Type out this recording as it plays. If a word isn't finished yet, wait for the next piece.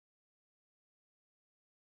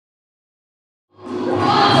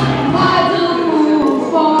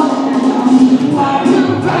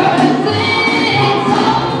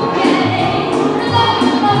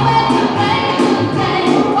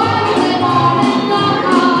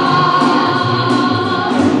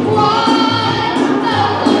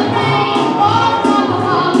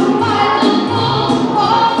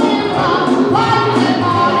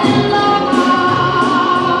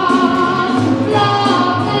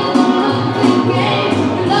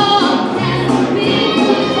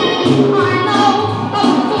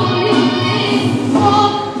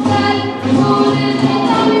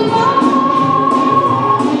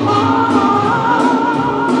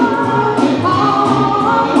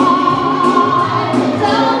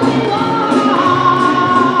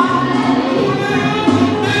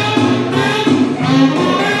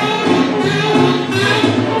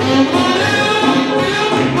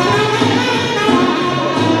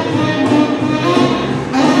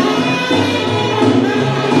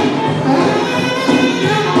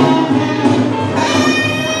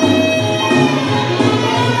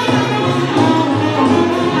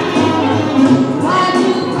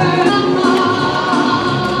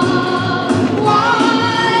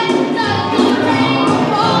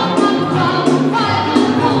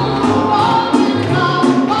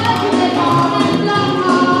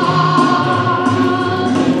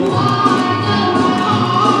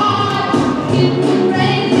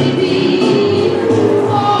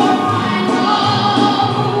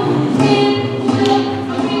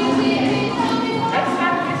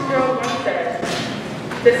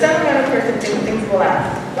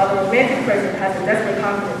person has a desperate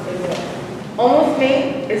confidence they will. Almost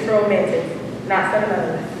Maine is for romantics, not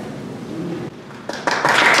sentimentalists.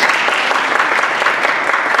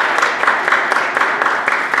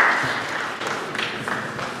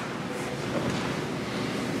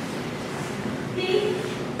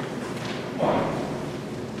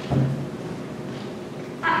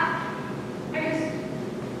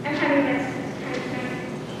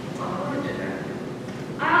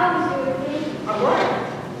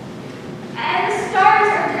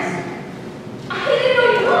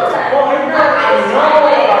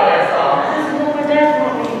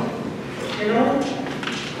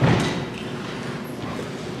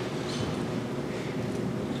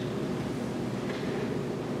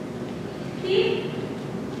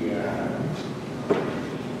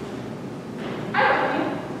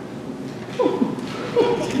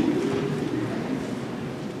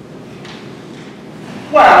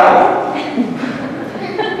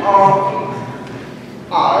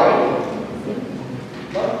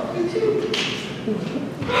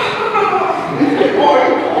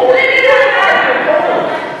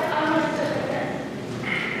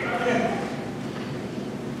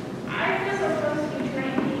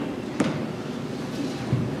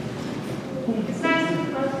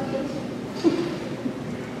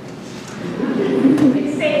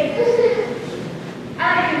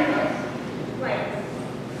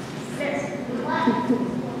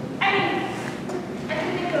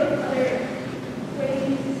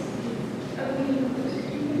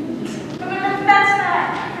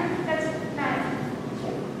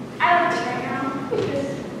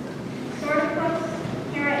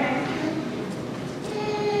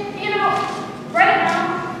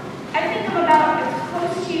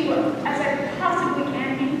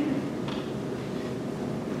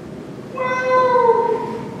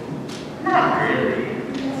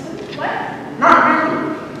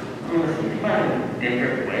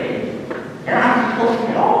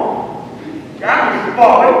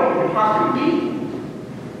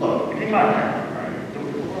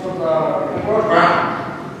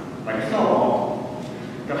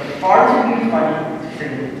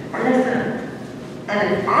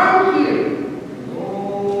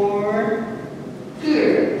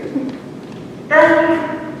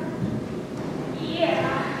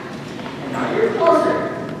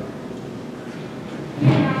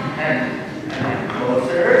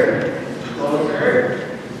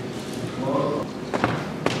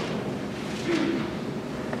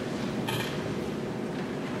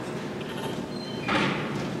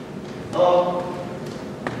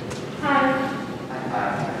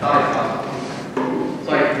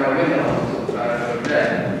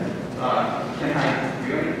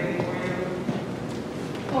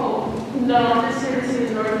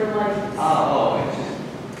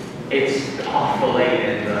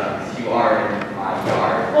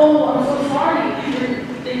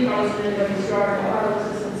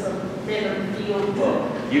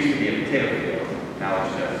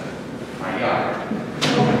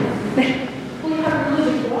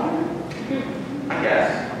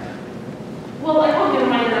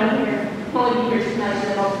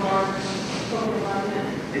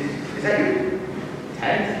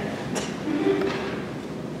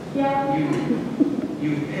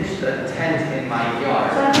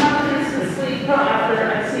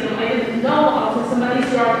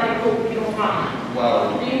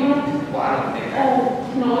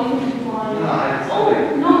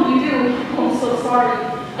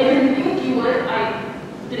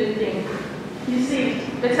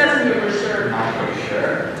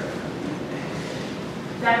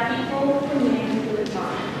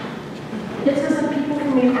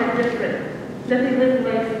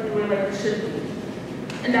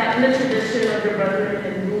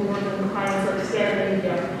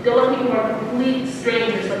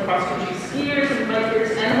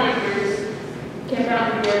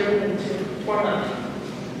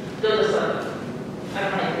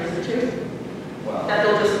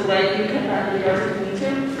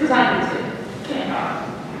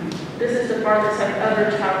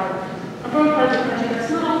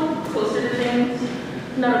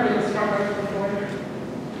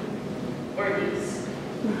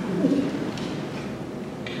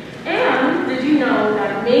 And did you know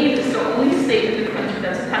that Maine is the only state in the country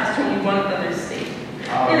that's attached to only one other state?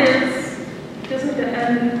 It is just like the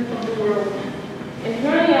end of the world. And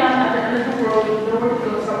here I am at the end of the world with nowhere to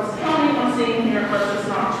go, so I was counting on staying here, but it's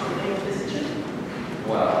not true. They have decision.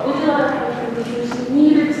 Wow. Would you like to have a conversation?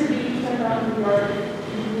 Needed to be kept out in the yard.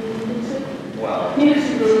 Needed to. Wow. Needed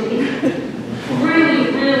to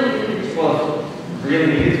really, really needed to. Well,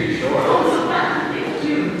 really needed to, sure. Oh, so bad. Thank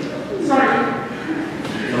you. Sorry.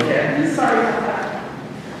 Okay. Sorry.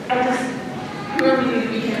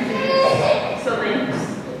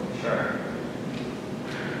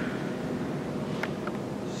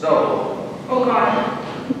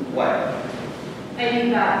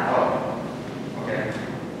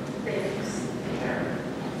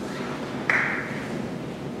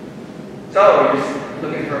 So, you're just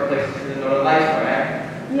looking for a place to know the lights for,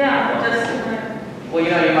 eh? Yeah, just Well, you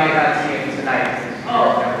know, you might not see it tonight.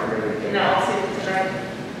 Oh. Never really do. no, I'll see it tonight.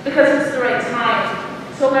 Because it's the right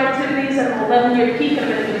time. Solar activities at an 11-year peak have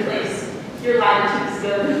been a good place. Your latitude is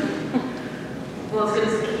good. Well, as good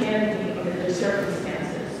as it can be under the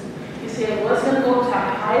circumstances. You see, I was going to go to a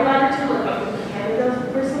high latitude, like up in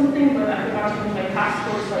Canada or something, but I forgot to move my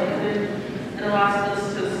passport, so I couldn't. And Alaska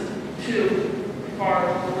is just too far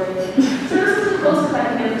away. So this is as close as I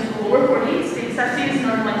can get to the lower 48 states. That states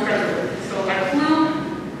Northern Lights regularly. So I flew,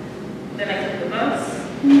 then I took the bus,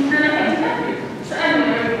 then I had to get you. So anyway,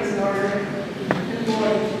 everything's in order. And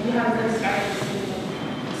boy, you have this sky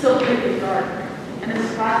so big and dark. And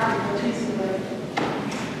it's flat and no chasing away.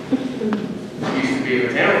 Used to be a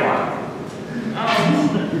potato farm.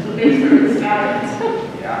 Oh, big for the sky.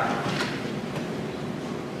 Yeah.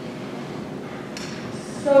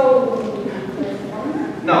 So,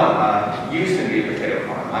 No, used to be a potato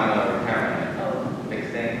farm. I'm a repairman. oh, Big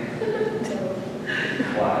thing.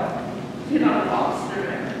 What? you're not a lobster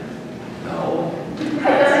man. No. I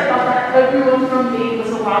guess I thought that everyone from Maine was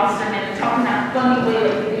a lobster man, talking that funny way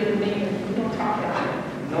like they do in Maine. We don't talk that way.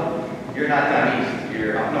 No, you're not down east.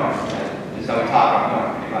 You're up north. So we talk up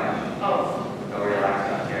north pretty much. Oh, So we're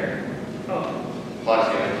relaxed up here. oh. Plus,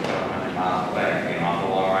 you know, it's 100 miles away. You know, off the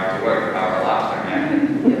long ride to work, power lobster, man.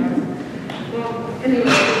 Yeah. Well,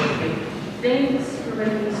 anyway, thanks for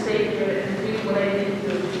letting me stay here and do what I need to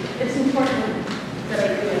do. It's important that I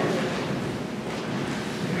do it.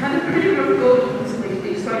 I had a pretty rough go of this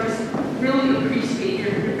lately, so I just really appreciate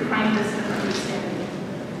your kindness and understanding.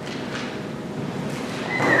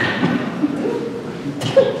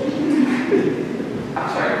 I'm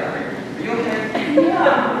sorry, Larry. Are you okay?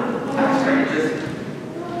 Yeah. I'm sorry, you just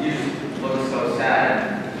look so sad.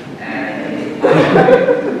 And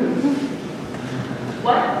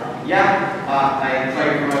What? yeah, I saw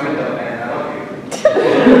you from my window and I love you.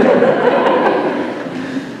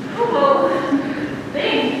 Oh, well,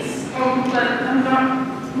 thanks. But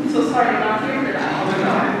I'm so sorry I'm not here for that. Oh,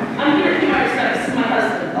 no. I'm here for my respects to my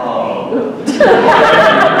husband. Oh.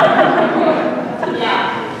 Yeah,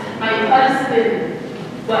 my husband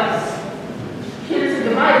was. Here's a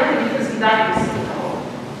goodbye to him because he died recently.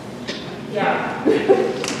 Yeah.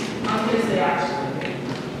 On Tuesday, actually.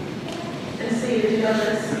 And see, did you know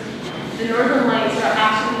this? The Northern Lights are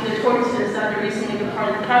actually the tortoises that are recently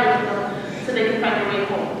departed carried them so they can find their way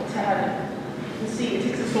home to heaven. You see, it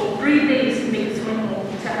takes us whole 3 days to make its way home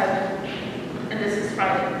to heaven. And this is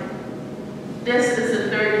Friday. This is the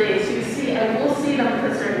third day. So you see, I will see them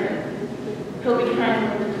because they're him. He'll be carrying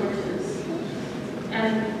one of the torches.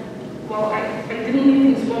 And, well, I didn't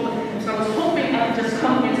leave things well with him, so I was hoping I could just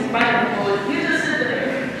come here to buy him. But you just sit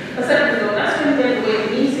there. A second ago, that's when they had the way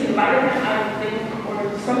of me saying bye to him, I would think,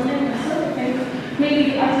 or something. I said, okay,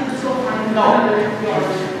 maybe I should just go find him. No.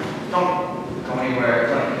 Don't go anywhere.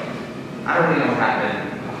 Like, I don't really know what happened.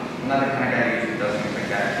 I'm not the kind of guy who usually does things like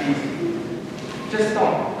that. Please, just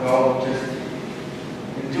don't go. Just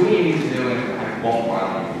do what you need to do and I won't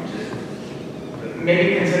bother you. Just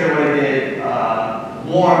maybe consider what I did.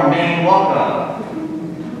 Warm Maine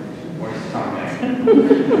welcome. Or something.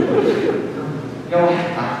 You know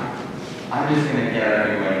what? I'm just going to get out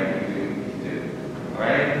of your way and do.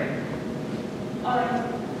 Alright? Alright.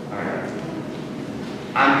 Alright.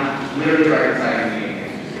 I'm literally right beside you meeting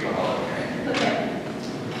things. Just give a hug, okay? Okay.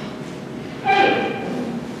 Hey!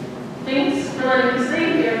 Thanks for letting me stay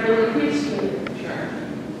here. I really appreciate it. Sure.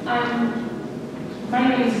 My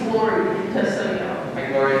name's Glory, just so you know. Hi,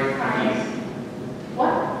 Glory. Hi. East.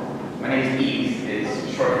 What? My name's East.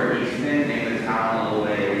 It's short for Easton, name of the town a little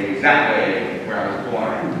way, that way, where I was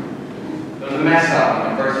born. There was a mess up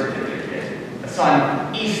on my birth certificate. A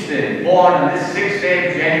son, Easton, born on this 6th day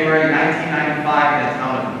of January, 1995, in the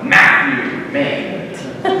town of Matthew, Maine.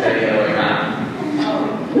 The other way around.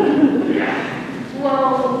 Oh. Yeah.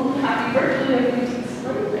 Well, happy birthday.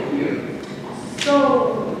 Thank you.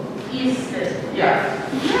 So, Easton. Yeah.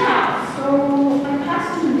 Yeah, so I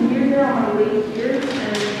passed through near there on my way here,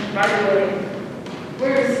 and right away,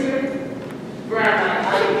 where is here? Where am I?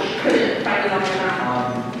 I couldn't find it on the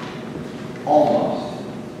map. Almost.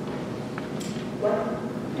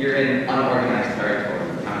 What? You're in unorganized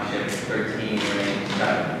territory, township 13, range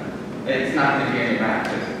 7. It's not going to be any map,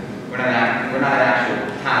 because we're not an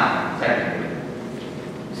actual town, technically.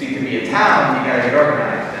 See, to be a town, you gotta get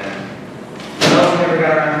organized, and those never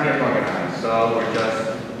got around to getting organized, so we're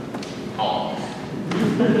just almost.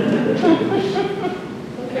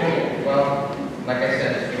 Okay. Well, like I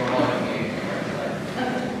said, if you want to me,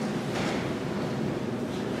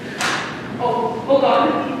 Oh, hold on.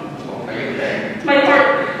 are you okay? My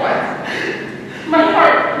heart. What?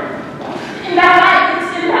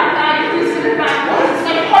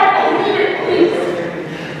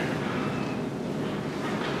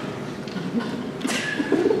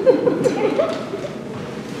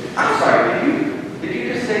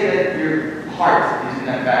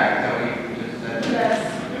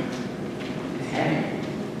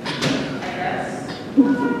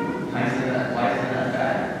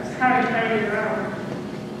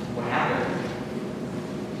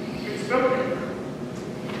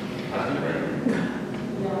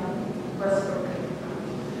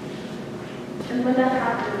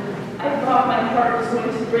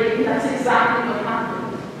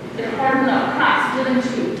 hardened up, half split in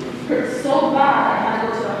two. Hurt so bad, I had to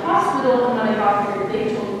go to the hospital, and when I got there, they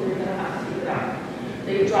told me they were going to have to take it out.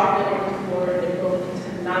 They dropped it on the floor, and they broke it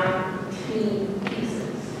into 19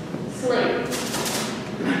 pieces. Slaves.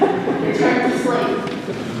 They turned to slaves.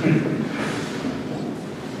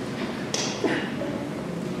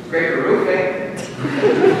 Great for roofing.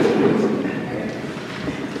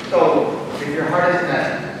 So, if your heart is in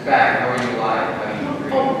that bag, how are you alive?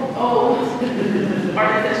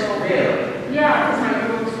 Artificial. Really? Yeah, because my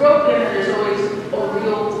room's broken and there's always a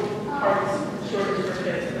real parts shortage for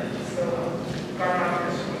fixing it. So, got an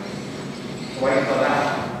artificial. Why do you call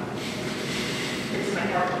that? It's my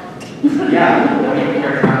heart. Yeah, why do you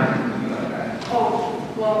care about something like that? Oh,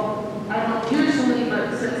 well, I don't usually, but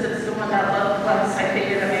since it's the one that love less, I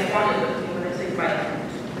figured I may want it with me when I say bye.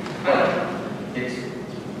 But it's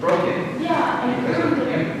broken. Yeah, and Because of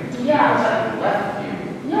him. yeah, Because he left you.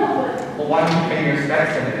 but yeah, Well, why do you pay your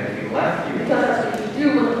respects to him if he left but you? because that's what you do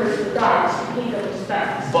when the person dies, you pay them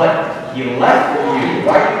respect. But he left you.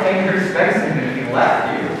 Why are you paying your respects to him if he left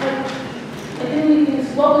you? I didn't leave things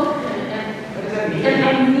well with him, What does that mean? and I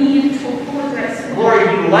need to apologize to him. Lori,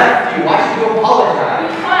 he left you. Why should you apologize?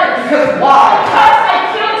 Because why? I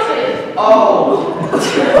killed him. Oh.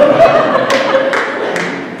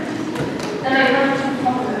 And I learned to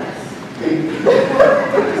apologize.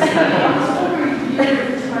 I was over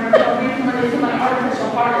years trying to give money to my artificial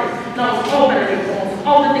heart, and I was opening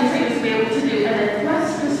all the things I used to be able to do, and then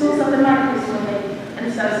Wes just shows up in my place one day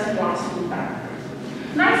and says he wants me back.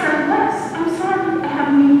 And I said, Wes, I'm sorry, I have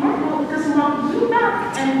a new heart now, it doesn't want you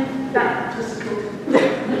back, and that just killed him.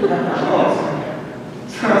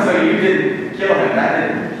 So you didn't kill him. That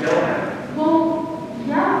didn't kill him. Well,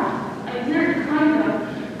 yeah, I did kind of,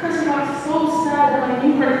 because I got so sad that my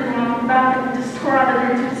new heart came off my back and just tore out of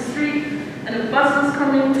there into the street, and the bus was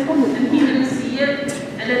coming, and he didn't see it,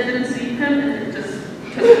 and it didn't see him, and it just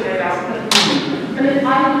took it right out. And if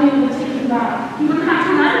I had been able to take him back, he wouldn't have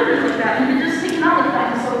to run over like that, and he just taken out like that,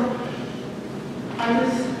 and so I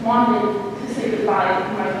just wanted to say goodbye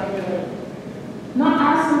to my family. Not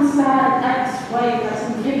as some sad ex-wife, as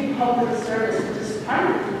some big public service, but just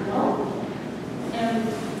privately, you know? And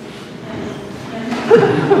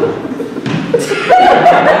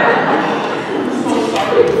I'm so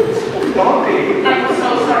sorry. Don't be. I'm so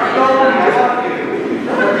sorry. Don't be. I love you.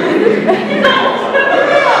 No.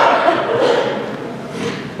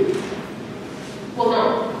 Well, no.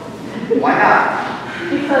 Why not?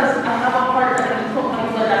 Because I have a heart that can put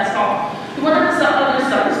my blood, that's all. The one that's the other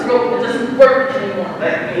stuff is broken, it doesn't work anymore.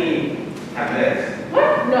 Let me have this.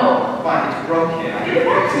 What? No. Fine, it's broken. I Give it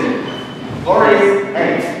back to can me. fix it. Lori,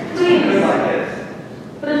 hey, Please. do it like this.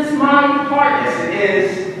 But it's my heart. Yes, it is,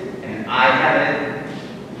 and I have it,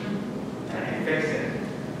 and I can fix it.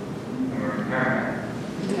 And we're preparing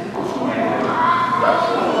it.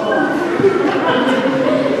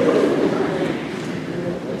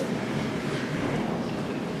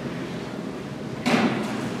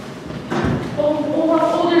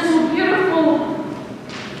 Oh, they're so beautiful.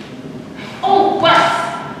 Oh,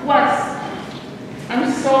 Wes.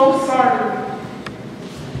 I'm so sorry.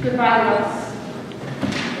 Goodbye, Wes.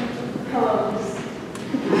 Hello.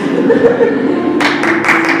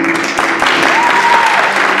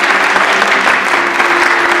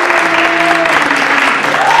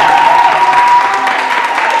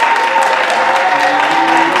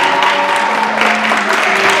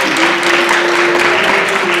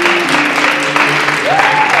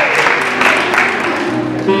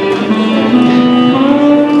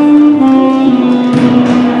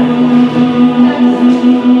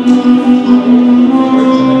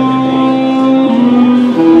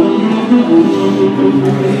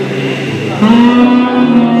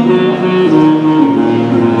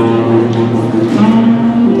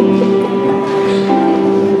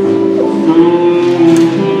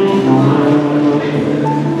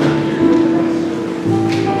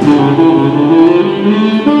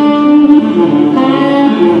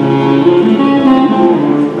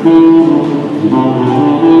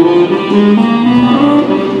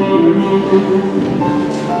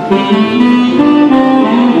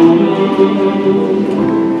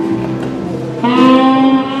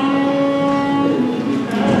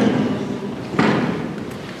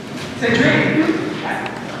 Say drink.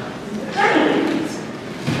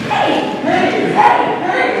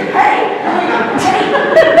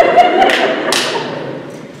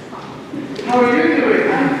 How are you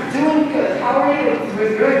doing? I'm doing good. How are you?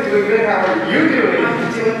 Doing good. How are you doing?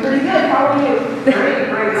 I'm doing pretty good. How are you?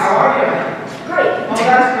 Great. How are you? Great. Oh,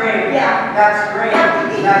 that's great. Yeah. That's great.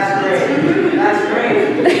 That's great. That's great.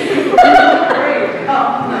 Great.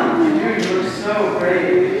 Oh, no. You look so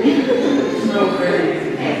great.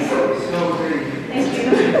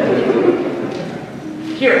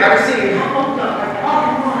 haven't seen him. Oh, come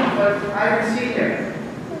on, but I haven't seen him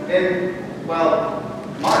in, well,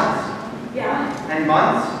 months. Yeah. And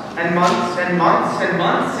months, and months, and months, and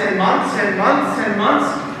months, and months, and months, and months.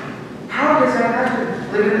 How does that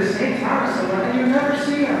happen? Live in the same town as someone and you never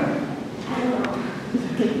see him? I don't know.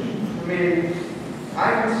 I mean, I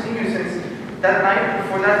haven't seen you since that night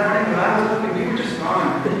before that morning when I was looking. You were just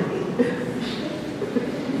gone.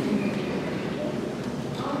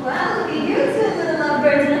 Oh, well, look at you two little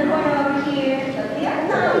lovebirds in the corner over here.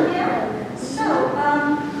 Yeah. So,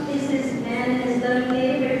 is this man and his little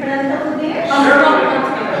lady ready for another couple of beers?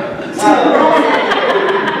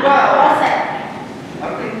 Wow. All set.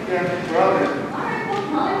 Okay, yeah, we're all good. All right,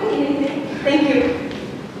 well, I'll be anything. Thank you.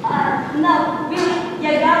 No, really,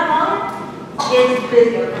 you got a moment? It's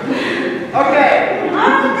busy. Okay.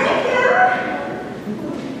 Oh, thank you.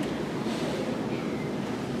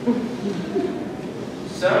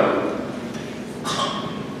 So,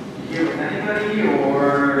 you with anybody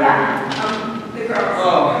or? Yeah, the girls.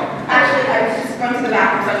 Oh. Actually, I was just going to the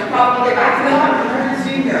bathroom, so I should probably get back to them. I haven't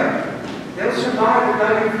seen them. They'll survive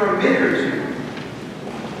without you for a minute or two.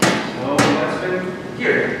 So,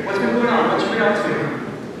 what's been going on? What you been up to?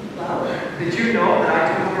 Well, Did you know that I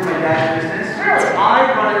took over my dad's business? Really?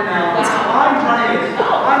 I run it now. Wow. I'm running it.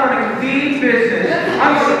 I'm running the business.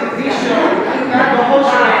 I'm running the show. And the whole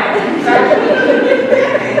shebang.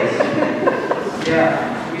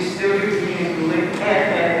 Yeah, we still do heating and cooling.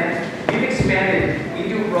 And we've expanded. We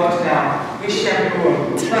do rugs now. We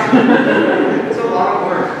shampoo them. It's a lot of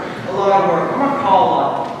work. A lot of work. I'm on call a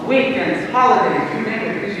lot. Weekends, holidays, you name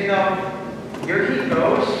it. Because you know, your heat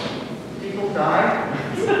goes, people die.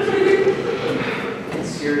 It's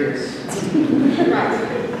serious.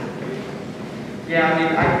 Yeah, I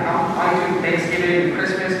mean, I do Thanksgiving and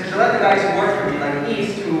Christmas. Because I let the guys who work for me, like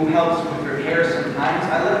East, who helps with repairs sometimes,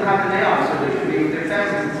 I let them have the day off so they can be with their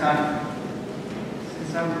families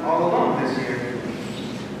since I'm all alone this year.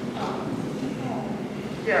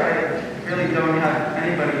 Yeah, I really don't have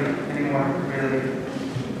anybody anymore, really.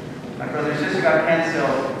 My brother and sister got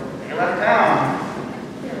canceled. They left town.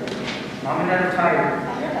 Mom and Dad retired.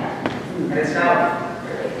 And it's out.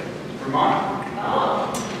 Vermont.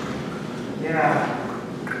 Yeah.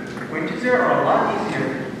 Winters there are a lot easier.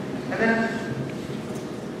 And then,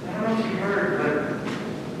 I don't know if you heard, but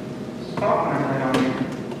Scotland went on me.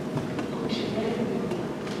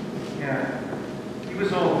 Yeah. He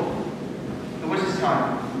was old. It was his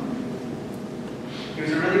time. He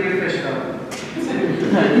was a really good fish, though.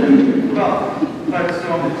 Well, but so,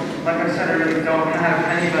 like I said, I really don't have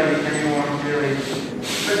anybody anymore, really.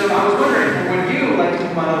 But so I was wondering, would you like to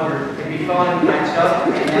come on over? It'd be fun and catch up,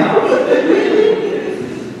 hang out.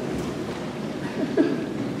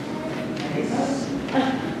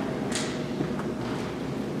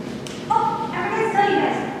 Oh, I forgot to tell you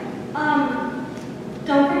guys.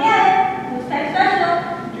 Don't forget, who's type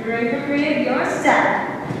special? Drink for free of your set.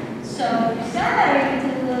 So if you said that you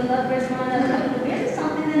two little lovebirds want another couple of beers or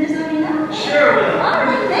something, then just let me know. Sure will. All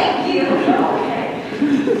right, thank you. okay.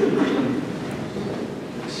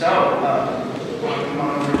 So, come on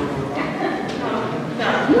over. No.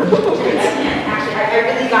 Actually, I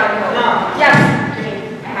really gotta go. No. Yes, Jimmy,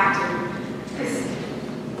 I have to. Because,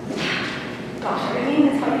 gosh, I've been meaning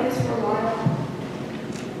to tell you this for a while.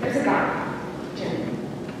 There's a guy, Jimmy.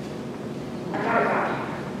 I got a guy.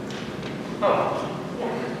 Oh,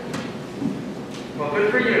 Yeah. well, good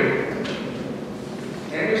for you.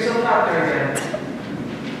 Getting yourself out there again.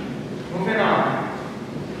 Moving on.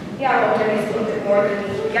 Yeah, well, Jimmy's a little bit more than me.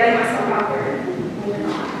 Getting myself out there. Moving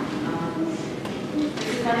on. This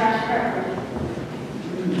is my bachelorette party.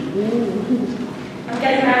 I'm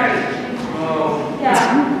getting married. Oh,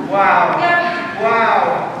 Yeah. wow. Yeah. Wow.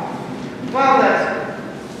 Wow, that's...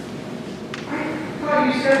 I thought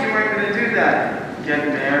you said you weren't going to do that. Get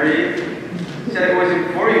married. You said it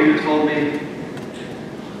wasn't for you, you told me.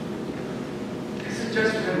 This is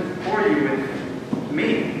just for you with me.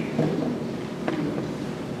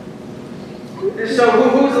 So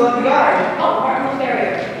who's the lucky guy? Oh, Martin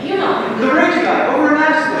Barrier. You know him. The rich guy, over in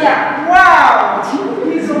Ashland. Yeah. Wow!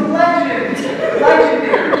 He's a legend!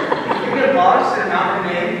 Legendary! You get lost in Mountain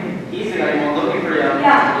Maine, he's the guy who won't looking for you.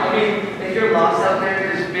 Yeah. I mean, if you're lost out there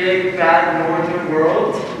in this big, bad northern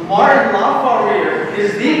world, Martin Lafaurie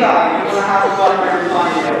is the guy you're gonna have to go out there and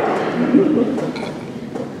find you.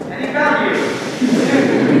 And he found you.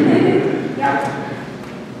 Yeah.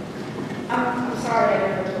 I'm sorry I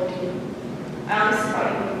never told you. I honestly thought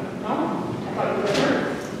you would know. I thought you would have heard.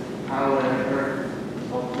 How would I ever?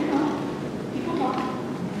 Well, you know, people talk.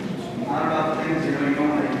 Not about things you don't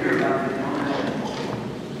want to hear about, to be honest.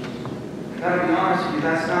 I gotta be honest with you,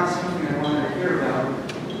 that's not something I wanted to hear about.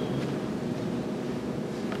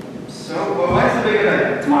 big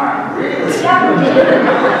event? Tomorrow. Really? Yeah.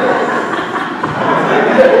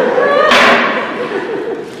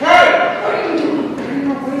 Hey! What are you doing? I'm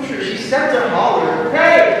not waitress. She stepped on holler.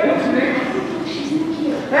 Hey! She's not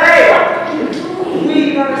here. Hey! What are you doing?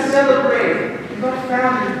 We gotta celebrate. You got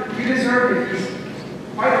found it. You deserve it. He's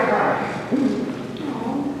quite a guy.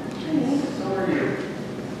 Oh, Jimmy. So are you.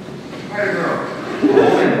 Quite a girl. A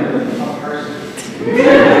woman. A person.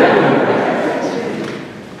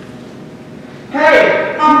 Hey!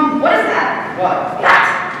 What is that? What? That.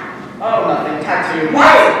 Oh, nothing. Tattoo.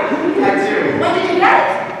 What? Tattoo. When did you get it?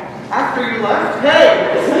 After you left?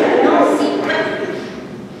 Hey! No secret.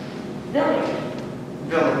 Billy.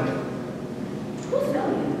 Villain. Who's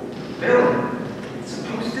Billy? Villain. It's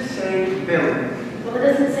supposed to say villain. Well, it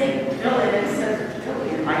doesn't say Billy, it says Billy.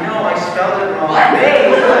 I know, I spelled it wrong. What? Hey!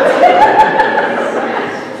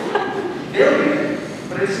 Villain.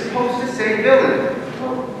 But it's supposed to say villain.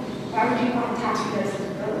 Well, why would you want to tattoo this as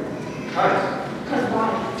Billy? Cuz. Because why?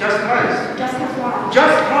 Just cuz. Just because why?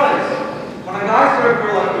 Just cuz. When a guy's got a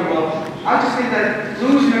girl like you, well, I just think that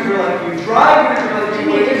losing a girl like you, driving a girl like you,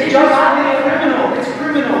 it's just criminal. It's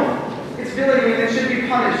criminal. It's villainy and it should be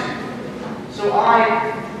punished. So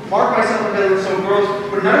I mark myself a villain so girls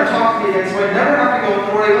would never talk to me again, so I'd never have to go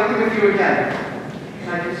for nothing with you again. Can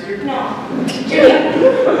I kiss you? No. Jimmy!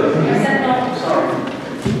 I said no. I'm sorry.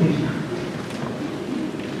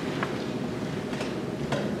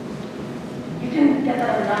 You can get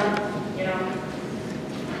that undone, you know.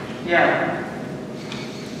 Yeah.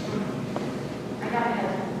 I got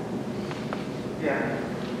ahead. Yeah.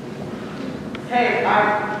 Hey,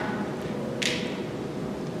 I'm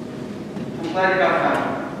glad you got found.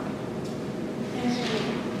 Thanks, Jimmy.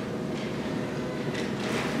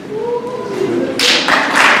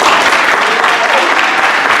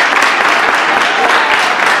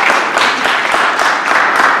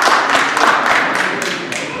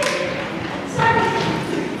 Sorry.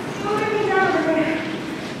 Moving me down over there.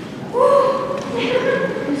 Woo!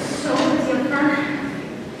 I'm so busy up front.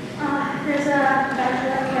 There's a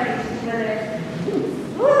bachelorette party over there.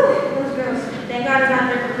 Woo! Those girls. Thank God it's not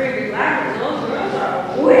there for free. Relax. Those girls are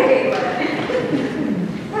wicked.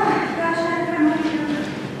 Oh, gosh, I had to find money for them.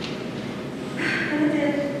 But it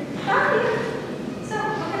did. Found you. So,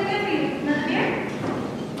 what can I get for you? Another beer?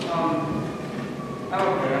 I'm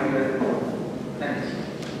okay, I'm good. Thanks.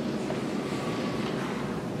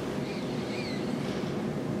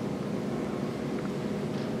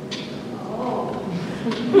 Oh.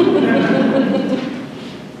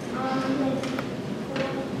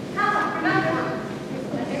 Now, remember,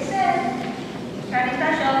 like I said, Friday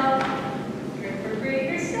special, drink for free if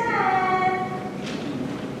you're sad.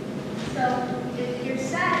 So, if you're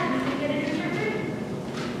sad, you can get a drink for free.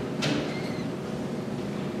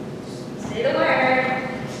 Say the word.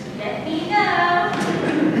 Let me know.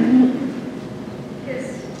 Because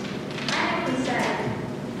I have been sad.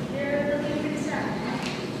 You're looking pretty sad.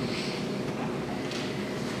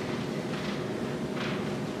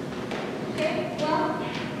 Okay, well,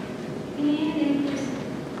 and just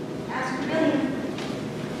ask for Billy.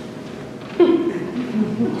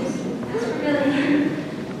 Just ask for Billy.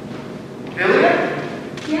 Billy?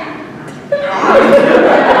 Yeah?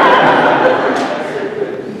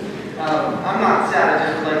 I'm not sad, I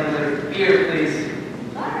just would like another beer, please.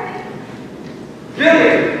 Alright.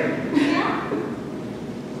 Billy! Yeah?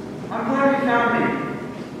 I'm glad you found me.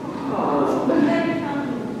 Oh, I'm glad you found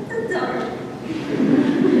me. That's adorable.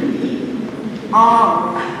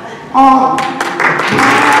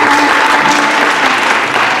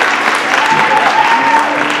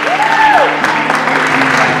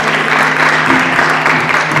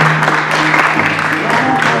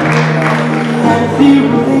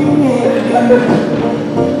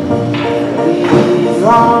 These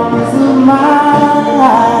arms of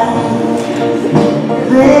mine,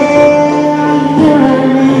 they're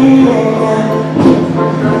yearning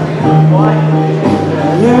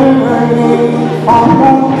for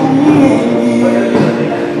more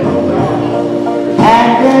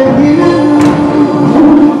and if you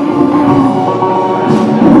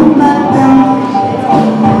let them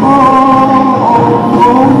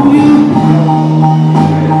hold you.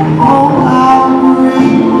 Oh, how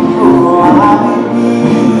grateful I would be.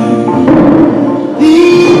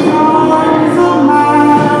 These arms of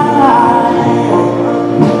mine.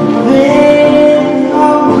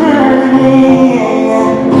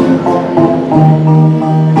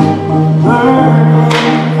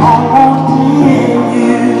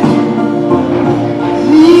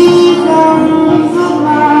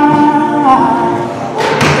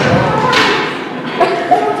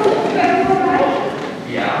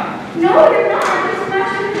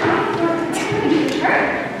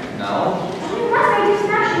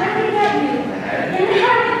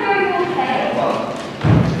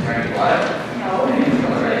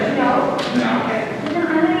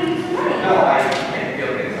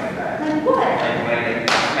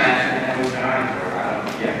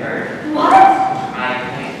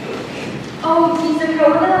 Oh, Jesus,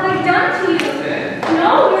 what have I done to you? Listen.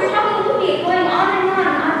 No, you're talking to me, going on and on.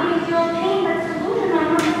 I'm being your pain, that's delusion.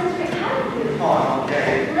 I'm not supposed to have you. Oh, I'm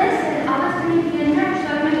okay. Listen, I was going to be a nurse, so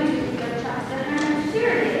I'm going to do the trust, and I'm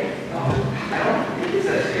serious. No, I don't think it's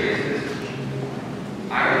that serious.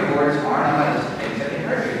 Iron boards aren't on those things that can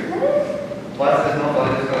hurt you. What? Plus, there's no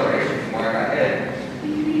blood discoloration from where I got hit.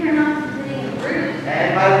 You're not sitting in rude.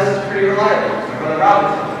 And my list is pretty reliable. My brother Rob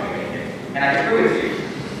is helping me make it. And I can prove it to you.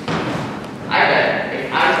 I bet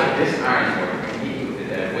if I took this iron board and beat you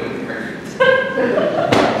with it, it wouldn't hurt you.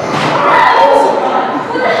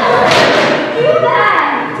 What the hell did you do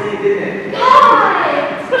that? You didn't.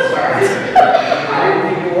 God! Sorry. I didn't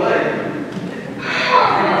think you would.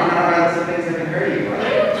 I'm not around some things that can hurt you. What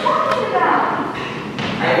are you talking about?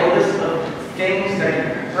 I have a list of things that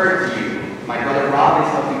can hurt you. My brother Rob is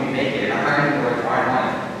helping me make it. And iron boards aren't on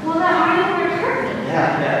it. Well, that iron would hurt me.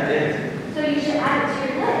 Yeah, it did. So you should add it to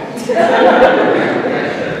your list. Yeah, I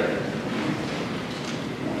should.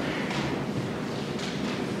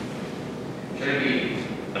 Should I be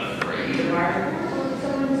afraid of iron boards? Well, if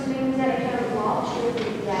someone swings at a kind of wall, she would be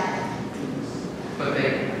dead. But they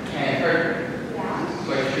can't hurt me. Yeah. So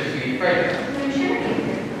I should be afraid of them. No, you shouldn't be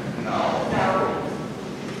afraid. No. No.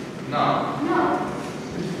 No. No.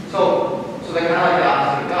 So they're kind of like the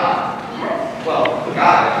opposite of God. What? Well, the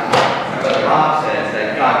God, my brother Rob says that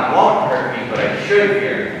God won't hurt me, but I should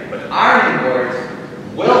fear him. But iron boards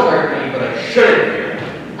will hurt me, but I shouldn't fear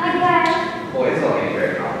him. I guess. Boy, it's all getting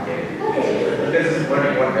very complicated. What is it? This is what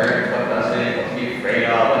hurts, what doesn't, what to be afraid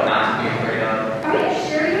of, what not to be afraid of. Are you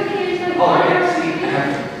sure you can use my Oh, body? yeah, see, I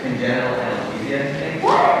have congenital analgesia thing.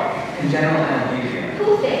 What? Congenital analgesia. Who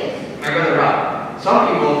thinks? My brother Rob.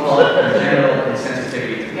 Some people call it congenital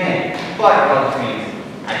insensitivity to pain, but it all just means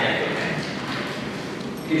I can't feel pain.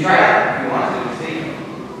 You can try it out if you want to, see.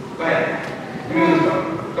 Go ahead. Give me this one.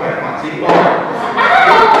 Go ahead, come on, see. One more. Ow!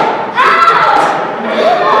 Ow!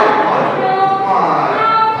 Come on.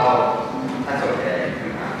 Oh, that's okay. You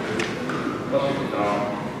don't have to. Most people don't.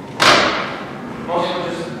 Most people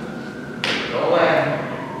just go away.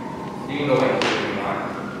 You can go away too if you want.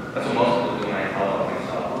 That's what most people do when I tell about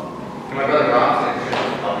myself. And my brother Rob said, should I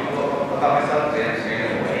tell people about myself? Because I'm scaring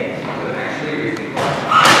them away. But I'm actually reasoning for it.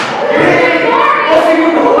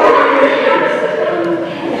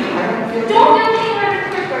 Don't feel pain right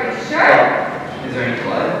quick, are you sure? Is there any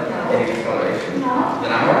blood? No. Any discoloration? No.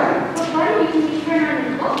 Then I'm alright. But buddy, you can be turned on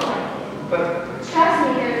and look like it. But Trust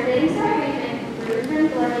me, there are things that we think bruised and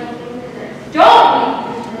bloody and things like this. Don't be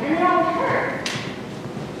bruised and they all hurt.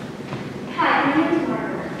 Hi, my name is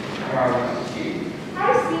Margaret. tomorrow is Steve. Hi,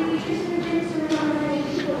 Steve. We just moved in, so we don't have many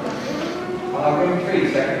people around. Room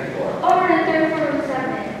 3, second floor. Over the third floor of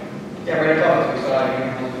 7. Yeah, right above us. We saw you and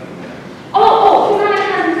your husband. Oh, he's not my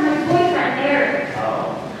cousin, he's my boyfriend, Eric.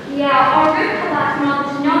 Oh. Yeah, our roof collapsed in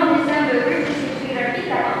snow in December. We're just used to get our feet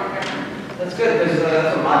back on the ground. That's good, because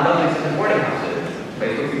that's what Mon Dudley says in boarding houses. A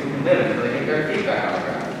place where people can live until they get their feet back on the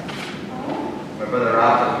ground. Oh? My brother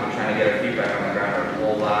Rob says we've been trying to get our feet back on the ground our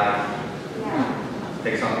whole lives. Yeah. It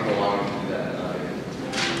takes some people longer to do that than others.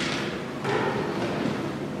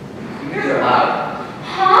 You guys are loud.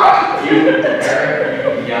 Huh? You, Eric,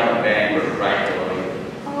 you yell and bang, we're right below you.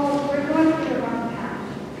 Oh, we're going through the wrong path.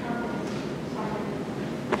 Sorry.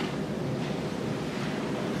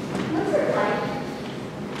 What's it like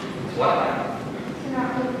It's what like? to not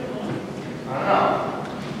feel pain? I don't know.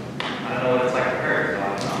 I don't know what it's like to hurt, so I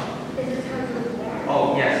don't know. Is it because of the war?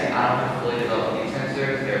 Oh, yes, I don't have fully developed heat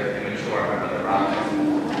sensors. They're immature, my brother Rob says.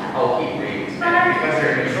 Oh, heat reads. And because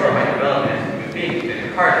they're immature, my development as a human being has been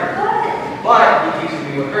retarded. But he teaches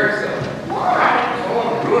me what hurts, though. Why? So I don't want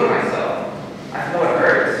to ruin myself. I have to know what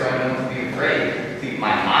hurts, so I know what to be afraid. See, my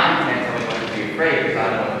mind can't tell me what to be afraid because I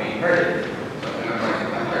don't want to be hurted. So I have to memorize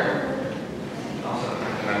what I hurt. Also, I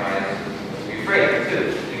have to memorize what to be afraid of, too.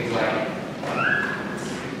 Things like,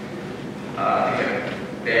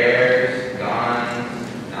 bears, guns,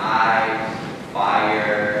 knives,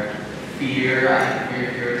 fire, fear. I can fear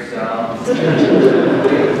yourself.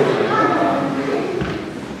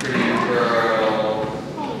 Pretty girls.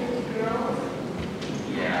 Oh, pretty girls.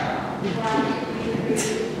 Yeah. Wow.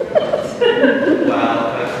 Well,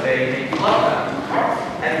 because they make you love them.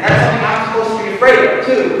 And that's something I'm supposed to be afraid of,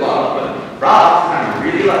 too, love. But Rob's kind of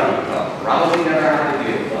really lucky. Probably never have to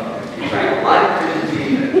deal with love. He's had a lot of efficiency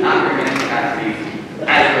and not very many capacities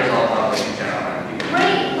as a result of the general amount.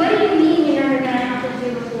 Wait, what do you mean you're never going to have to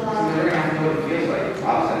deal with So love? we're going to have to know what it feels like.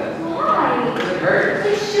 Rob said it. Why? Because it hurts.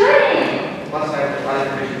 You shouldn't. Plus, I have a lot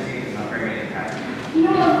of efficiencies and not very many capacities. You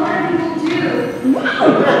know, a lot of people do. I'm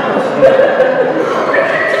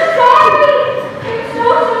so sorry. I'm so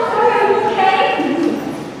sorry. Are you okay?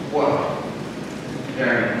 What?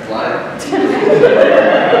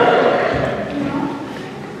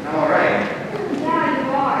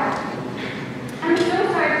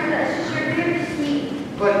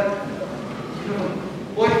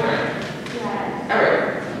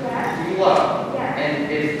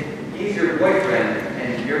 your boyfriend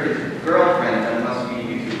and you're his girlfriend, then it must mean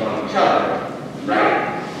you two love each other,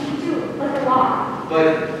 right? We do, like a lot. But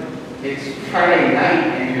it's Friday night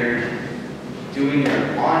and you're doing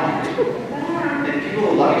your laundry. And people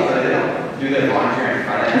who love each other, they don't do their laundry on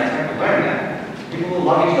Friday night. I have to learn that. People who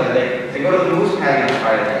love each other, they go to the moose patio on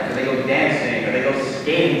Friday night, or they go dancing, or they go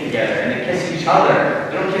skating together, and they kiss each other.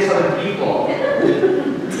 They don't kiss other people.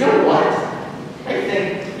 You know what? I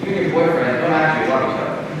think you and your boyfriend don't actually love each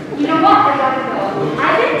other. You know what? I gotta go.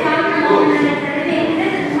 I've been down here longer than anything. He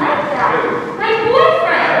doesn't like that. My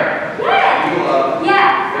boyfriend. Yes. You love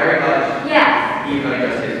Yes. very much, Yes. even though you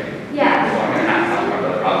just kissed me. Yes. Well, I'm gonna have some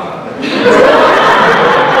other problems.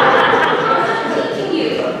 Teaching you.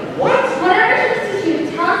 What? Whatever she's teaching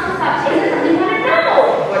you, tell us to stop chasing us. We want to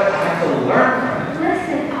know. But I have to learn from it.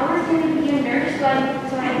 Listen, I was going to be a nurse so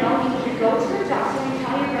I know you can go to the job so you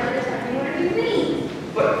tell your brother to tell me whatever you need.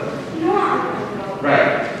 But, You know what I'm going to go.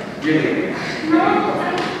 right, really, No,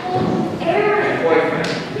 I told Aaron. boyfriend.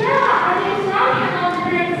 Yeah, I didn't tell him all the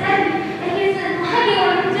next time. And he said, why do you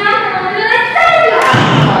want to down here longer than I said you?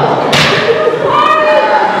 I'm sorry.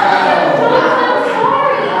 I'm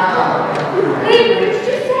sorry. Wait, what did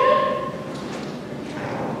you say?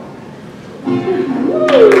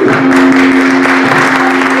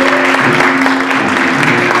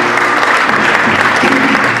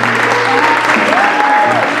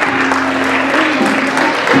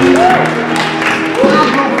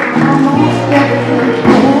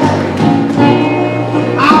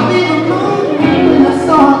 I'll be the moon when the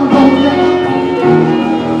sun goes down,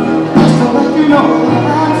 just to let you know that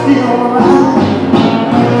I'm still around.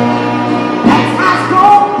 That's how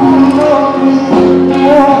strong my love is.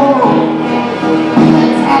 Oh,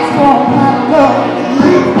 that's how strong my love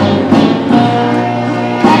is.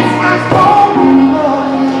 That's how strong my love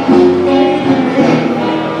is, baby.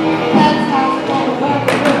 That's how strong my love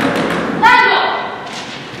is.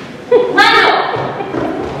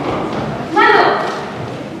 Lando!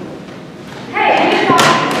 Hey, I need to talk.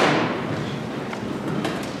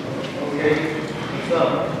 Okay, what's up?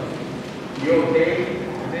 You okay?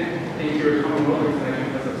 I didn't think you were coming over tonight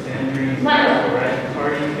because of Sandrine's Lando. right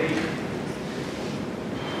party thing.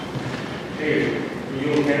 Hey, are you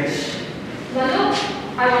okay? Lando,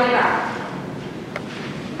 I want it back.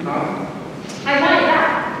 Huh? I want it back.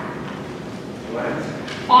 What?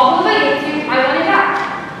 All the way to I want it back.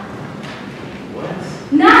 What?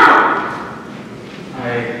 Now! I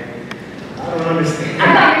don't understand. I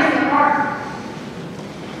got yours in the car.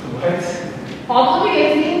 What? All the way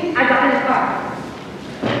to I got in the car.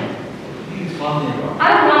 What are you talking about? I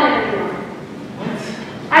don't want it anymore. What?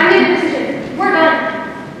 I made a decision. We're done.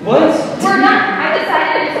 What? We're done. I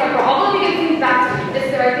decided it's time for all of you to give back to me. It's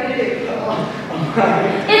the right thing to do.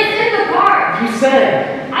 It's in the car. You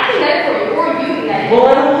said. I can get it for you, or you can get it. Well,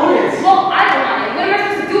 I don't want it. Well, I don't want it. What am I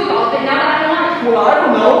supposed to do with all of it now that I don't want it? Well, I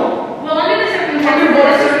don't know. Well, under the circumstances, Under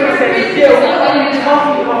what circumstances? Yeah, what are you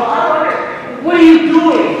talking about? I don't know. What are you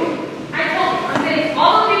doing? I told you, I'm getting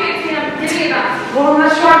all of you to me. I'm giving it back. Well, I'm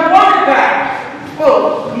not sure I want it back.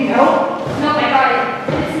 Oh, need help? No, I got it.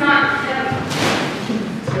 It's not.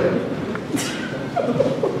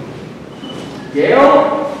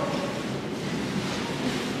 Gail?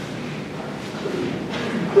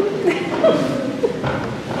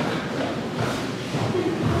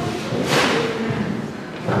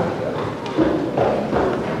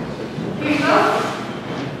 Here you go.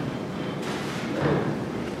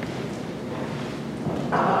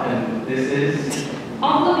 And this is...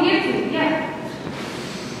 All of you to me. Yeah.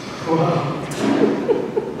 Wow.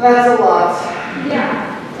 That's a lot.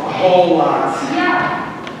 Yeah. A whole lot.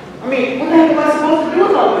 Yeah. I mean, what the heck am I supposed to do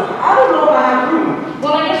with all this? I don't know if I have room.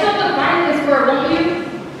 Well, I guess you'll have to find this for won't you?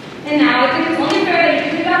 And now I think it's only fair that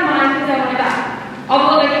you give back mine because I want it back.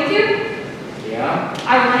 Although if I give it to you, Yeah?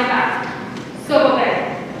 I want it back. So go get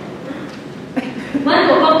it.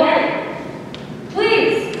 Wendell, go get it.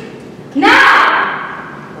 Please.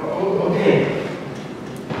 Now! Oh, okay.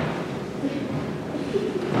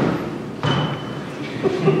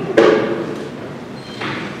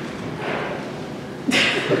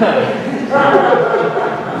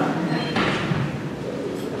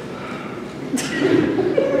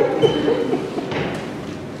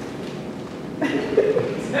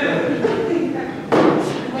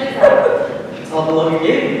 What is that? It's all the love you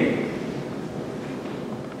gave me.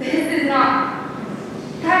 This is not.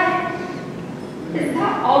 That. Is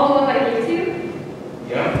that all the love I gave to you?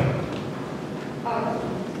 Yeah? Oh,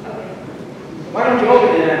 okay. Why don't you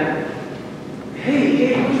open it then?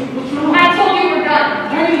 Hey, what's wrong? I told you we're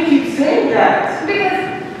done. Why do you keep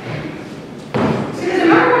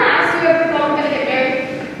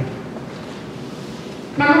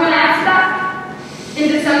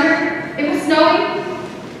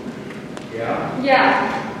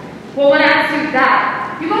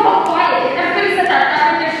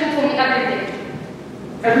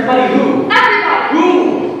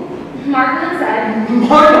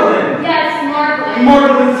Margolin! Yes, Margaret.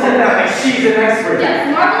 Margolin said that like she's an expert. Yes,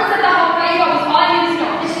 Margaret said that how great you are was all I needed to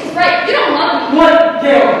know. And she's right. You don't love me. What?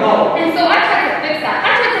 Gail, no. And so I tried to fix that. I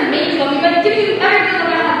tried to make you love me, but give you every little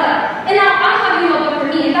bit I have left. And now I'm having you love for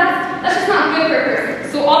me, and that's just not good for a person.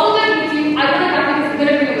 So all the way with you, I went back because I'm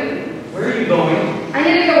gonna bring it with me. Where are you going? I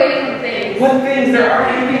need to get away from things. What things? There are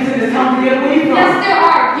any things in this town to get away from. Yes, there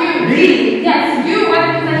are. You. Me? Yes, you are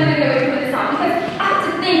the things I need to get away from this town because I have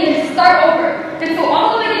to think and start over. And so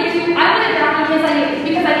all the way to you, I went back in case I need it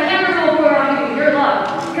because I can't revolve around you with your love.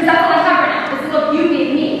 Because that's all I have right now. This is what you gave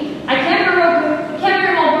me. I can't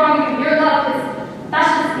revolve around you with your love because that's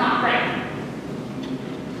just not right.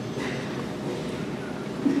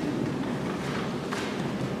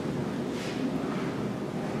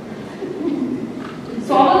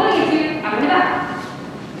 So all the way to you, I went back.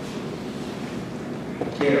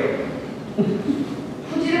 Gail.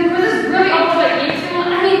 Would you was this really all I gave to? I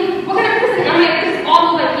mean, what kind of person am I? This is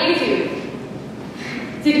all I gave to.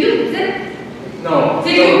 Did you lose it? No.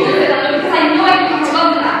 Did you lose it? Because I know I can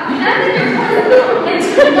love that. And I think you're it's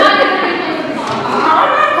not going to be close to mom.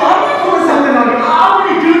 I'm not pulling something on you. I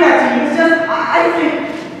wouldn't do that to you. It's just, I think,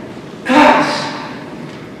 gosh.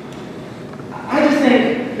 I just think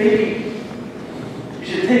maybe you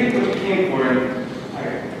should take what you came for and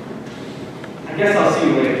I guess I'll see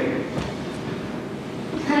you later.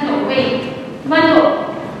 Wendell, wait. Wendell.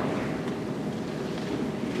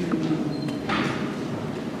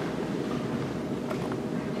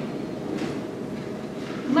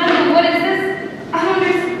 Wendell, what is this? I don't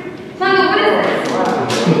understand. Wendell, what is this?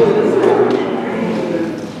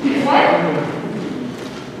 What?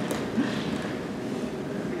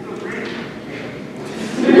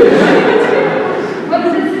 What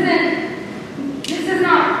is this? This is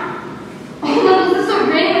not. Oh no, is this a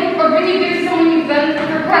ring? A ring you give to someone you've been with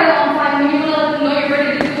for quite a long time when you want to let them know you're ready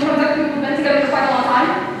to do something that people have been together for quite a long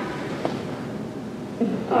time?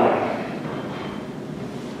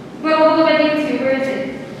 Well, what do I need to? Where is it?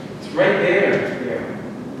 It's right there. Yeah.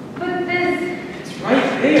 But this. It's right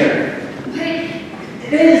there. Wait.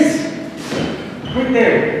 It is. Right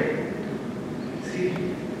there. See,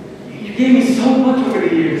 you gave me so much over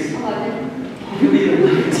the years. 11. Really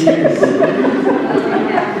 11 years. Yeah.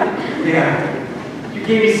 Yeah. You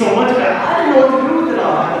gave me so much, but I didn't know what to do with it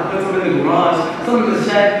all. I had to put some in the garage, some in the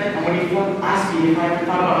shed, and when you asked me if I ever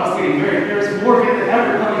thought about us getting married, there was more of it than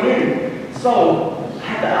ever coming in. So, I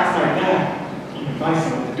had to ask my dad for advice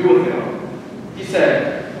on what to do with it all. He said,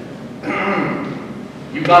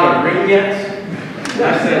 you got a ring yet? I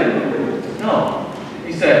said, no.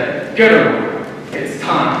 He said, get a ring. It's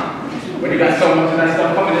time. When you got so much of that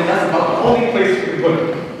stuff coming in, that's about the only place you can put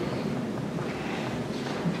it.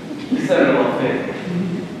 He said it all fit.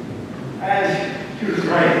 And he was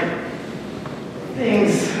right.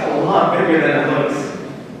 Things are a lot bigger than it looks.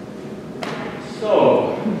 So,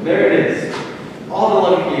 there it is. All the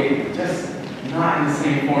love you gave, just not in the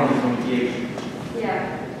same form as when you gave. Yeah.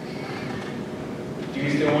 Do you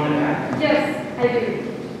still want it back? Yes, I do.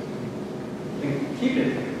 Then keep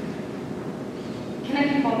it. Can I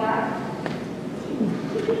keep all that?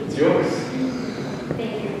 It's yours.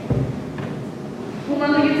 Thank you.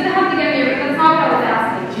 Well, you didn't have to get me a ring. That's not what I was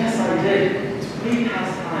asking. Yes, I did. It's way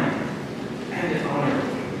past time. And it's honored.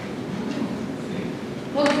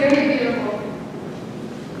 Well, it's very beautiful.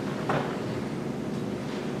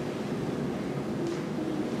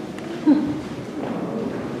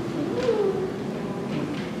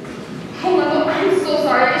 Oh, Wendell, I'm so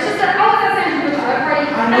sorry. It's just that I was at San Francisco party,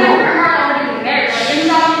 and I heard Martin already getting married, right? And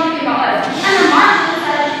now I'm thinking about us. And then Martin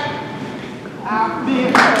said,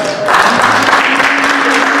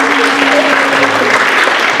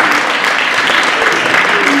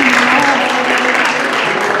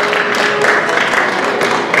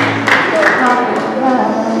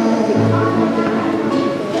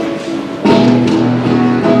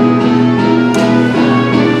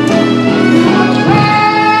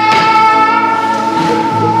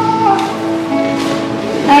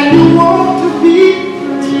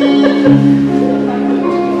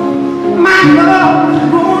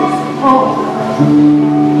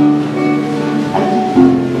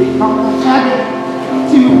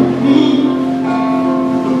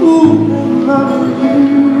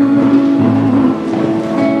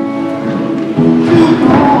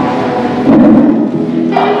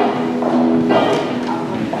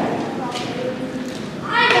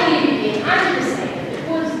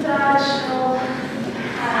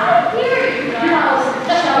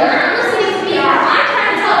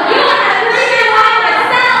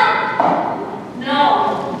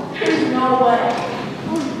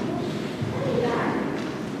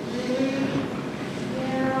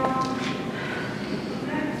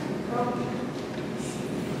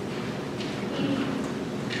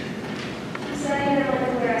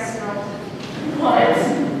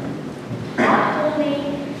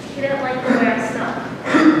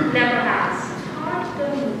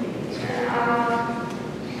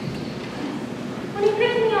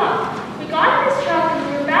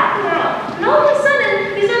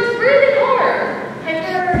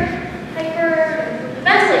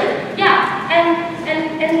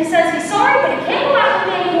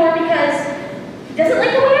 doesn't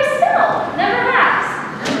like the way I smell. Never has.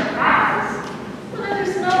 Never has. What other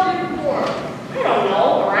smell do you before? I don't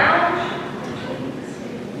know, around.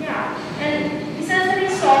 Yeah. And he says that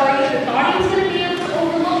he's sorry, but thought he was going to be able to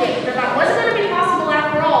overlook it, but that wasn't going to be possible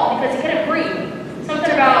after all because he couldn't breathe.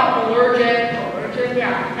 Something about allergic,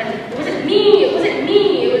 yeah. And it wasn't me, it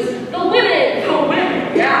was the women. The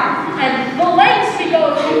women. Yeah. And the lengths we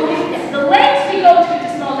go to, to smell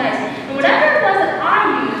nice. And whatever it was that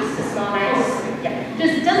I used to smell nice, yeah,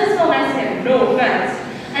 just doesn't smell nice to him, no offense.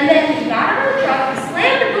 And then he got out of the truck, he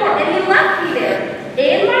slammed the door, and he left me there,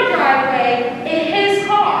 in my driveway, in his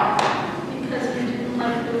car. Because you didn't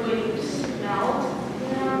like the way you smelled.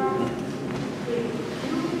 Yeah. Wait, you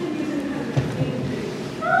don't even use any kind of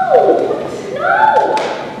paint. No!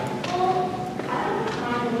 Well, I don't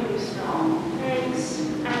mind the way you smell. Thanks.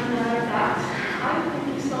 As a matter of fact, I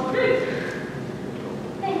think you smell great.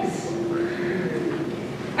 Thanks.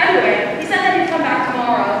 Anyway, he said that he'd come back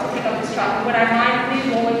tomorrow to pick up his truck, and would I mind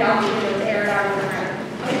please rolling down the window to air it out overnight?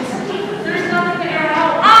 There's nothing to air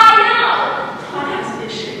out. I know! Todd has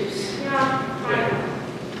issues. Yeah, I know.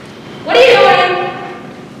 What are you doing?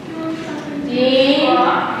 Doing something to Dean? his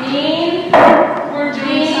truck. Dean? We're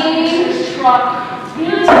doing something to his truck.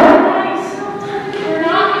 Dean? It's nice. We're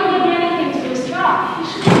not doing anything to his truck. He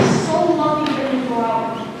should be so lucky that he go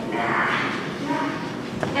out.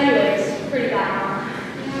 Yeah. Anyways, pretty bad, huh?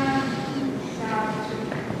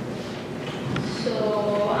 So,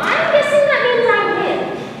 I'm guessing that means I win.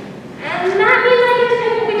 And that means I get to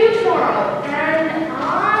pick what we do tomorrow. And I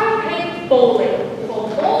pick bowling. We'll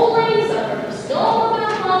go bowling, celebrate the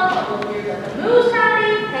snowmobile club, couple years at the moose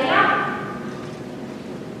patty, hang out.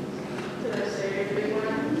 Did I say a big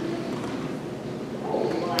one? Oh,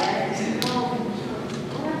 what? Well,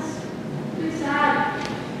 that's pretty sad.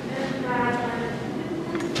 And bad.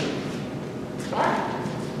 What?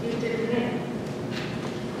 You did win.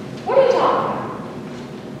 What are you talking about?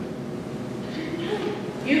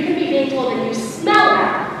 You can be being told that you smell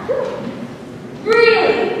bad.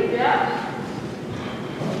 Really? Yeah.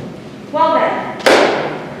 Well then.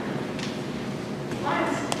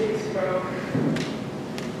 Mine's face broke.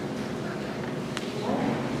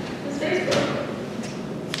 His face broke.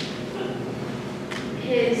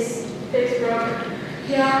 His, Face broke.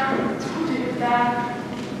 yeah, Told you it was bad.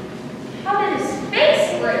 how did his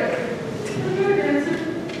face break? When you were dancing.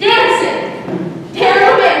 Dancing! Damn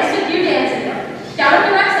romantic, you dancing. Down at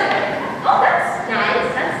the rec center. Oh, that's nice,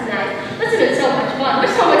 that's nice. Must have been so much fun.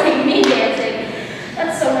 Wish someone would take me dancing.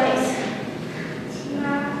 That's so nice.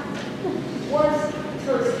 Yeah. Was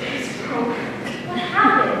until his face broke. What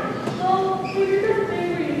happened? So we did the thing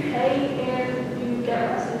where you pay and you get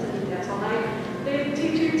lessons and you dance all night. They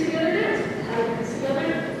teach you together dance. How to dance together.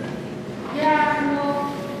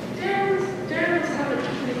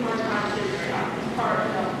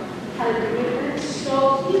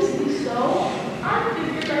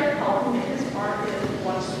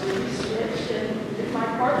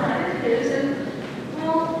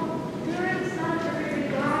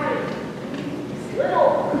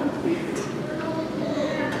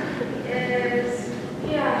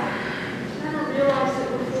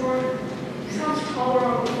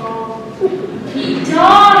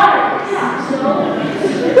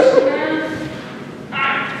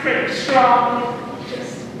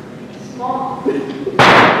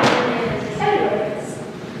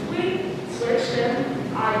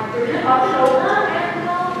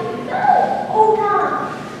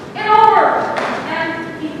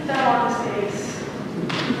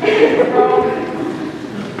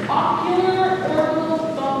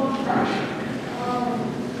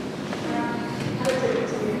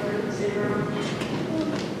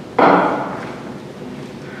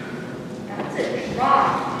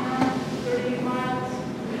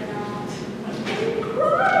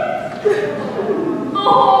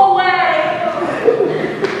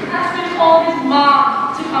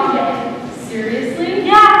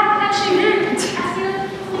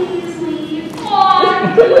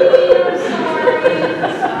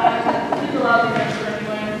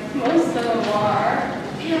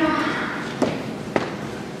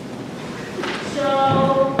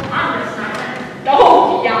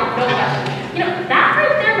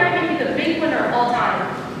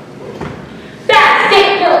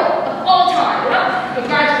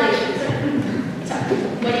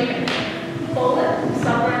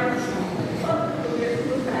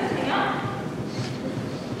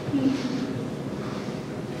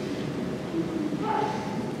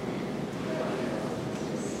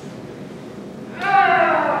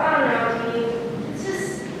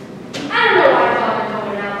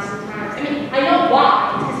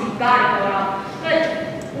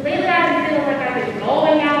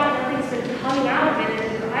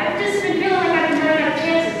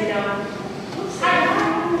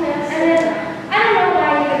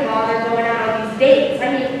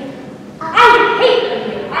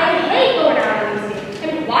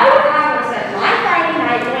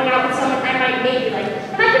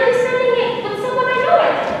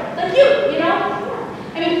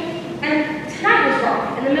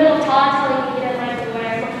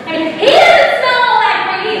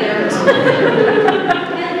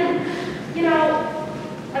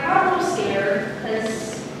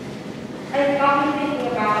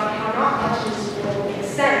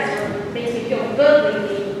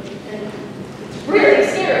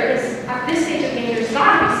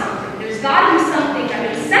 There's gotta be something that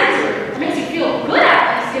makes sense or that makes you feel good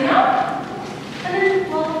at least, you know? And then,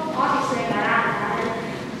 well, obviously I got out of that and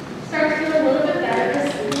started to feel a little bit better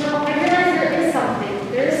because, you know, I realized there is something.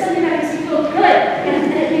 There is something that makes you feel good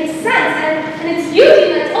and it makes sense and it's you,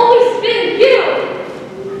 Dina. It's always been you.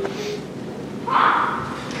 Huh?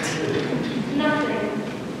 Nothing.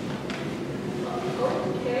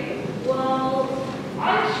 Okay, well,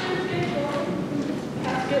 I should get going.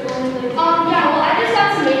 Have to get lonely later. Yeah, well, I just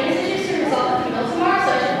got some maintenance issues to resolve with email tomorrow, so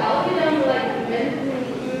I should probably get them like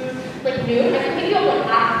noon. I can pick you up like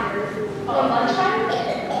after lunchtime.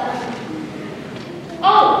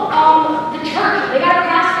 Oh, the church. They got a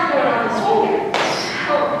pastor going on this weekend.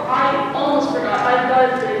 Oh, I almost forgot. I've got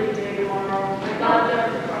a baby day tomorrow. I got to get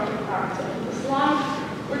the front back to the salon.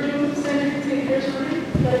 We're doing Cindy Tinker's room,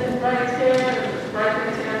 the bride's hair,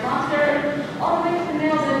 bridesmaid's hair, mom's hair, all the way to the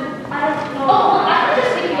nails, and I don't know. Oh, well, I can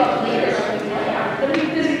just pick you up later or something. Yeah, I'm gonna be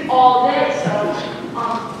busy all day, so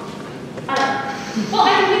I don't. Well, I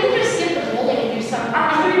mean, we can just skip the bowling and do something.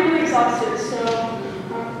 I'm gonna be really exhausted, so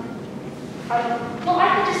Well, I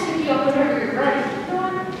can just pick you up whenever you're ready. you know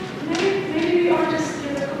what? Maybe I'll just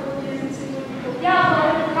give it a couple of days and see what we go. Yeah,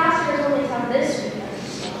 but the pastor is only on this weekend,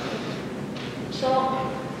 so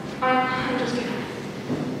I'm just gonna.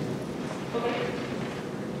 Okay.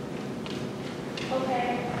 okay.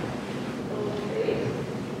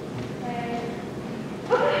 Okay.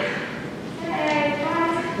 Okay. Hey,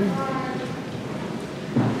 bye.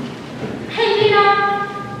 Hey, Nina.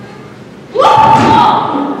 Whoa!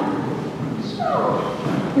 So.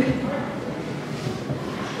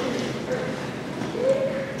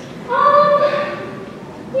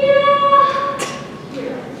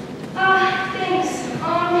 Thanks.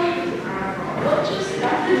 What just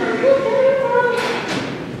happened? Are you okay?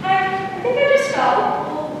 I think I just fell.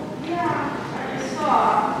 Well, yeah, I just saw.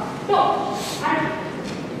 No, I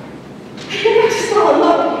think I just fell in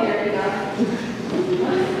love with you, Nina.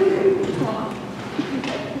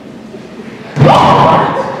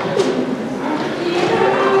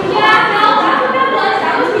 Yeah, no, that's what that was.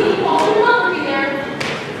 That was me falling in love with you there.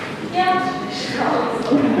 Yeah.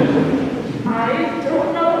 I don't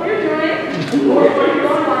know what you're doing or what you're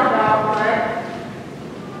going on about, but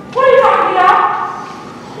what are you talking about?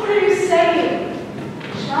 What are you saying?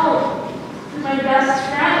 Michelle, you're my best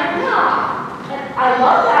friend. Yeah, and I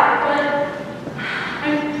love that, but I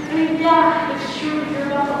mean, yeah, it's true. You're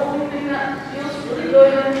about the only thing that feels really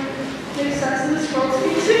good and makes sense in this world to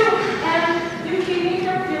me too. And you keep me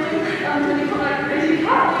from feeling like I'm gonna become that crazy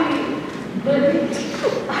cat lady. But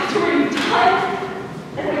after what you died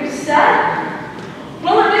and what you said,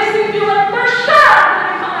 well, it makes me feel like for sure I'm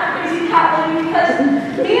gonna become that crazy cat lady because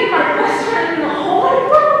me and my best friend in the whole wide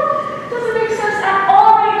world doesn't make sense at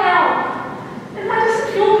all right now. And that doesn't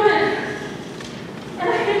feel good. And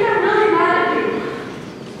I think I'm really mad at you.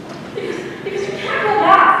 Because you can't go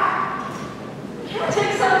back. You can't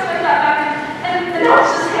take something like that back and now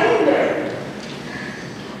it's just hanging there.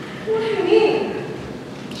 What do you mean?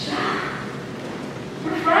 Jack,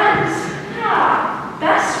 we're friends. Yeah.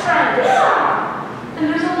 Best friends. Yeah. And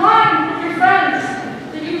there's a line with your friends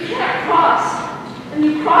that you can't cross. And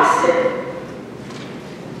you crossed it.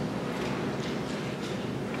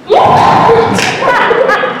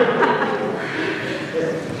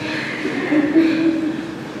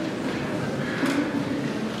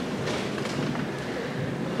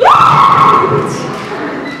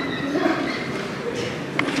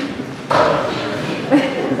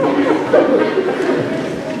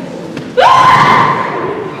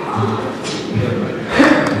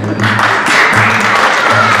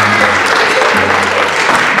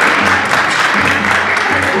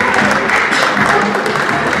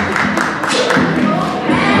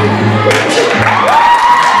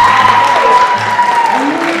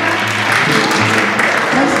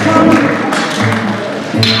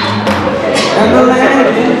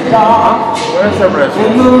 Where's the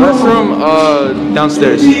restroom? Restroom,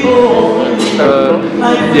 downstairs.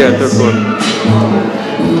 Yeah, third floor.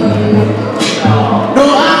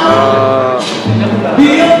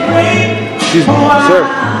 Excuse me, sir.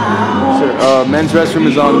 Sir, men's restroom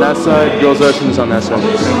is on that side, girls' restroom is on that side.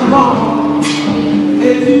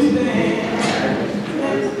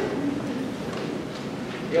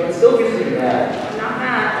 Yo, it still gives you mad. I'm not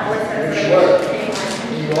mad. All it says is You are.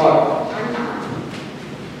 You are. I'm not.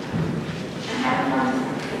 I had fun.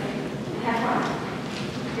 I had fun.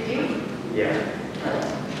 Did you? Yeah.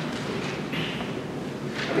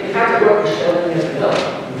 I mean, you have to work for shelter and milk.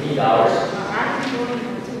 You need hours. I'm going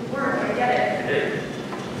to work. I get it.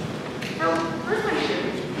 Oh, where's my shoe?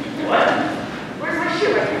 What? Where's my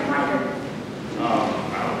shoe? I can't find it. I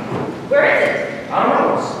don't know. Where is it? I don't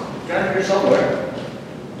know. It's got to be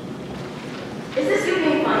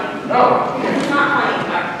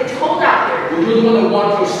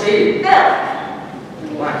skate.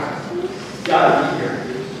 Phil! Relax. It's gotta be here.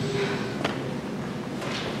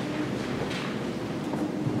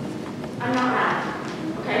 I'm not mad,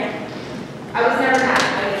 okay? I was never mad. I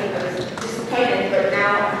was disappointed, but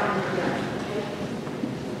now I'm done, okay?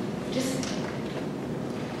 Just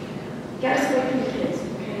get us away from the kids,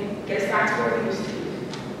 okay? Get us back to where we used to be.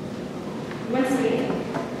 We went skating.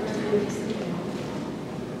 First time we used to be alone.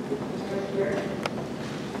 It was right here.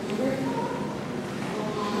 Remember?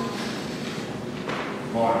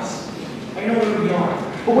 Mars, I know where we are,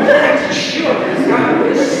 but where the heck's the shield? It's gotta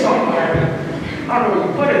be somewhere. I don't know where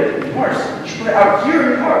you put it. Mars, you should put it out here in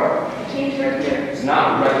the car. Change right here. It's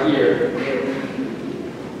not right here.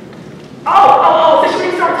 Oh, the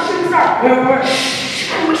shooting star, the shooting star. Where?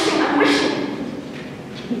 I'm wishing.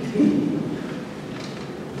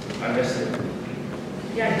 I missed it.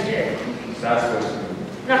 Yeah, you did. So that's supposed to be.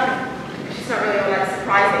 Nothing. It's not really all that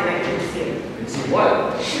surprising that you didn't see it. And see what?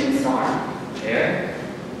 The shooting star. Yeah?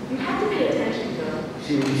 You have to pay attention, Phil.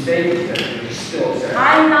 See what you say, then you're still upset.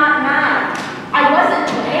 I'm not mad. I wasn't,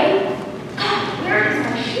 okay? God, where is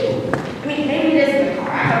my shoe? I mean, maybe it is in the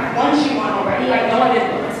car. I have one shoe on already. I know I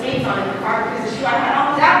didn't put my skates on in the car because the shoe I had on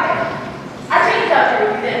was out there. I changed up there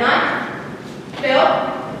with you, didn't I? Phil?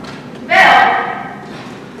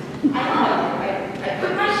 I know I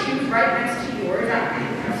put my shoes right next to yours. I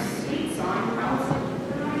have skates on. And I was like,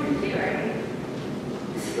 what am I going to do? I mean,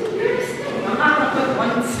 this is the weirdest thing. I'm not going to put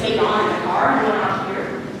one skate on in the car and one out here.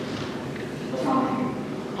 What's wrong with you?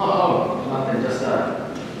 Oh, nothing. Just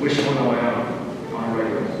wishing on the way home. On a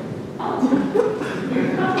regular. Oh.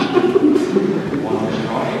 One wish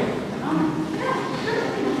on me.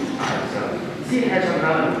 Yeah. Alright, so see the hedge on the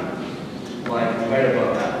mountain? Like right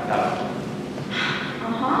above that one.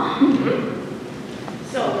 Uh-huh.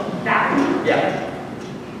 So, that one? Yeah.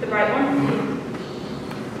 The right one?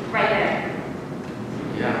 Right there.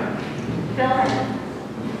 Yeah. Phil,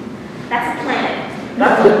 that's a planet.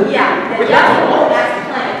 That's a Yeah, Wait, that's a what? that's a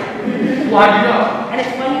planet. Why do you know? And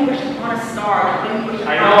it's when you wish upon a star, like when you wish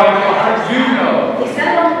I upon know. How do you know? They said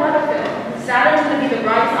it on the weather, Phil. Saturn's going to be the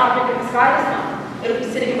brightest object in the sky this month. It'll be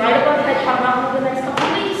sitting right above the Hedgehog Mountain for the next couple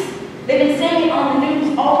of weeks. They've been saying it on the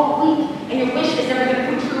news all week, and your wish is never going to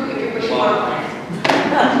come true if you're wishing on a planet.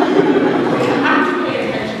 You have to pay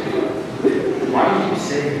attention. Why do you keep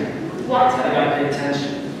saying that? What? I gotta pay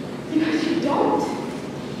attention. Because you don't.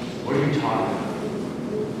 What are you talking about?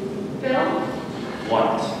 Phil,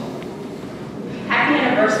 What? happy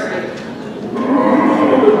anniversary.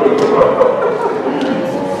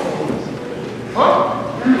 Huh?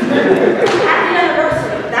 Happy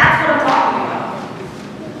anniversary. That's what I'm talking about.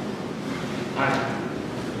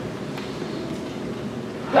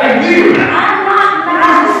 I knew you were mad. I'm not I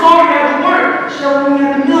mad. was sorry at the work. Showing me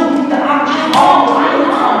at the mill. The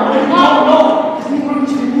no. Because me working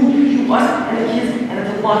to the mill, you, us, and the kids, and it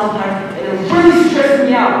took lots of time, and it really stressed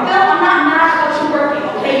me out. Phil, I'm not mad about you working,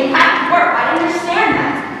 okay? You have to work. I understand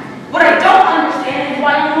that. What I don't understand is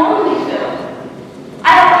why I'm lonely, Phil. I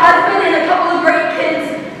have a husband and a couple of great kids,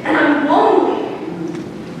 and I'm lonely.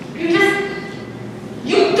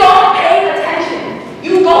 You don't pay attention.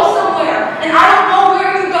 You go somewhere, and I don't know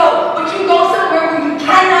where you go, but you go somewhere where you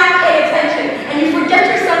cannot pay attention, and you forget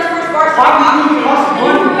your son's first varsity hockey game, and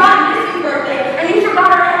you forgot Missy's birthday, and you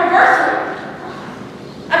forgot our anniversary.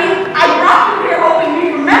 I mean, I brought you here hoping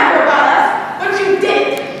you'd remember about us, but you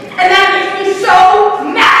didn't, and that makes me so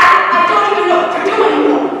mad. I don't even know what to do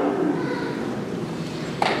anymore.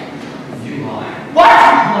 You lie. What?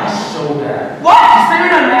 You lie so bad. What? You say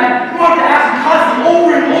you're not mad. You want to ask me constantly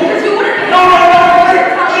over and over. Because you wouldn't. No.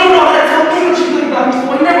 You don't know how to tell me what you think about me, so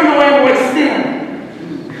I never know where I stand.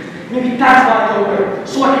 Maybe that's why I go away,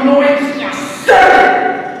 so I can know where you said it.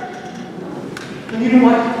 And you know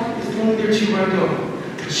what? It's only there too where I go.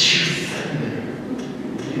 But you said there.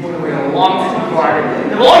 You went away a long time before I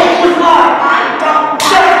did. And all you do is lie. I don't.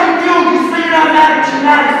 Yes, you do. You say you're not mad, but you're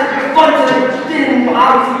mad. You said you're fun today, but you didn't. You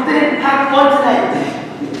obviously didn't have fun today.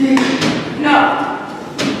 You did. No.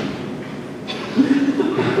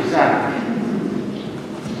 Exactly.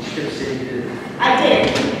 You should have said you did. I did.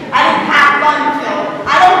 I didn't have fun, Phil.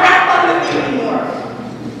 I don't have fun with you anymore.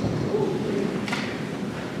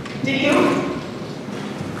 Did you?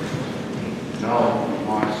 No,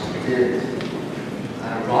 Mars, I did. I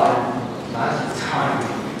brought it last time.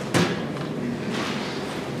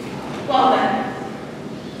 Well then,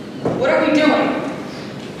 what are we doing?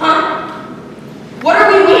 Huh? What are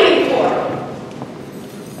we waiting for?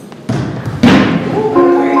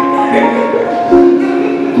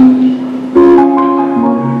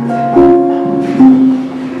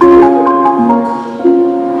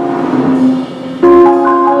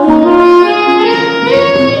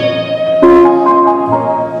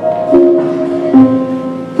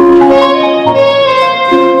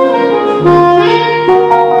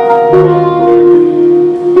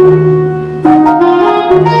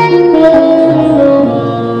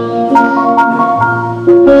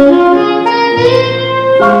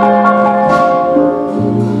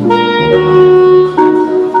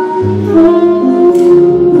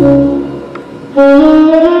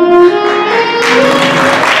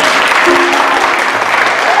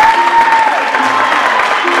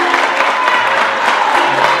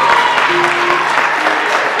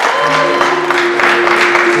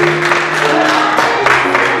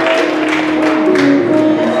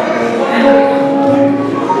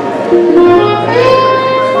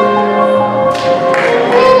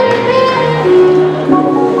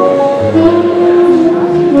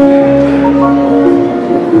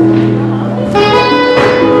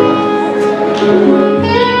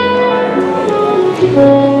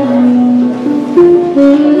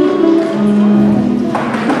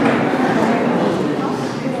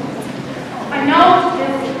 I know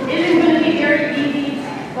this isn't going to be very easy,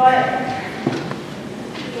 but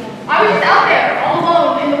I was just out there all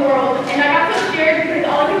alone in the world, and I got so scared because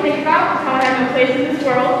all I could think about was how I had no place in this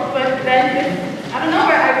world. But then, just out of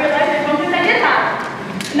nowhere, I realized there's one place I did have,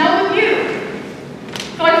 and that was you.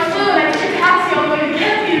 So I flew and I took a taxi all the way to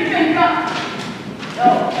get you to pick up.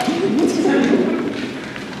 Oh.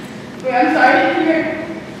 Wait, I'm sorry, I didn't hear.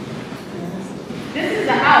 This is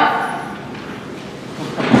the house.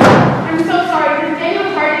 I'm so sorry. Does Daniel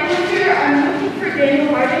Harding live here? I'm looking for Daniel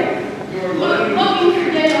Harding. You're Looking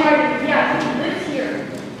for Daniel Harding. Yeah, he lives here.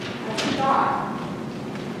 I forgot.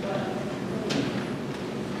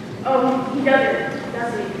 Oh, he doesn't,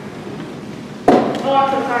 does he? Oh, I'm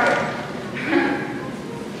so sorry.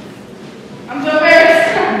 I'm so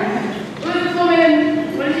embarrassed. Who is this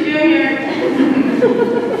woman? What is she doing here?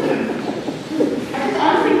 I just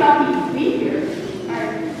honestly thought he'd be here. I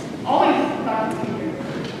always thought he'd be here.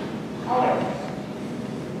 Always.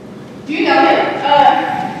 Do you know him?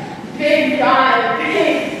 Big guy,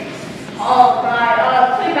 big, tall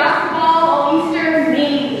guy. Played basketball all Easter,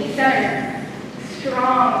 Maine, center.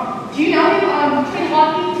 Strong. Do you know him? Played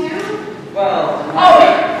hockey too? Well, Oh,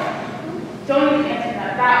 wait. Don't even answer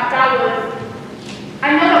that. That was. I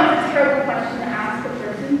know that was a terrible question to ask a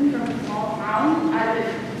person from a small town, as if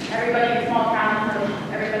everybody in a small town knows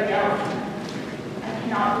everybody else. I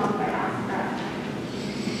cannot believe I asked that.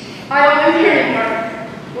 I don't live here anymore,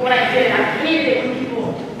 but when I did, I hated it when people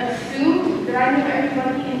assumed that I knew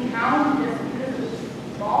everybody in town just because it was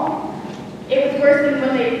small. It was worse than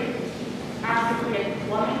when they asked if we had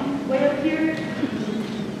plumbing way up here.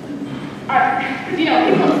 Because, you know,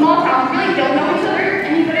 people in small towns really don't know each other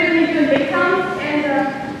any better than they do in big towns, and,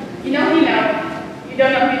 you know, you know. You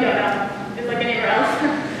don't know, you don't know. Just like anywhere else.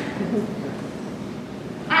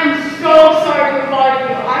 I'm so sorry to have bothered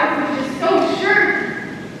you. I was just so sure.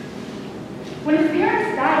 When his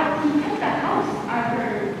parents died, he kept that house, I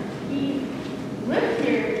heard. He lived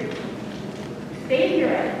here, stayed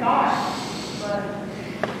here, I thought, but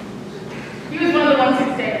he was one of the ones who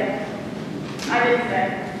stayed there. I didn't stay.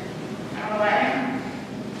 I don't know why.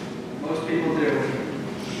 most people do.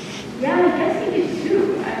 Yeah, I guess he did too.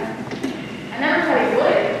 I never thought he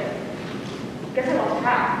would. Guess I lost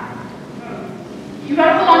track. You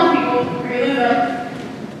gotta hold on to people, really though.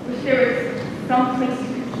 Wish there was some place you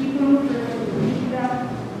could keep them for a week though.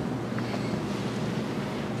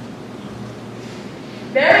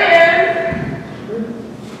 There he is!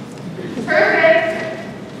 Perfect!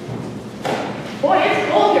 Boy, it's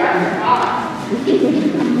cold here, I forgot.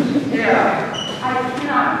 Yeah. I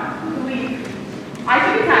cannot believe I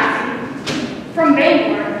took a taxi from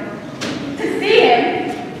Maine to see him.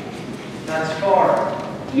 That's far.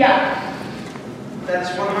 Yeah. That's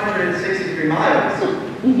 163 miles.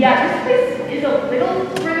 Yeah, this place is a little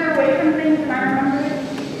further away from things than I remember.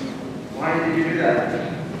 Why did you do that?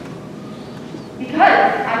 Because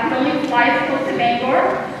I could only fly as close to Bangor,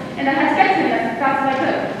 and I had to get to him as fast as I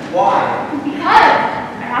could. Why? Because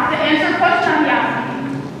I have to answer a question he asked me.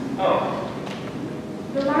 Oh.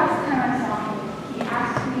 The last time I saw him, he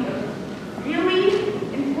asked me a really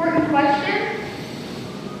important question,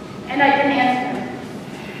 and I didn't answer him.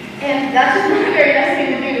 And that's just not a very nice thing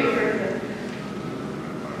to do to a person.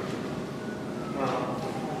 Well,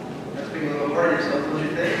 that's being a little hard on yourself, don't you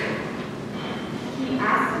think? He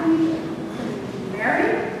asked me to marry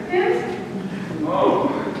him. Oh.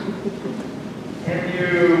 And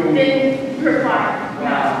you... Didn't reply.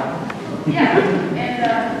 Wow. No. Yeah, and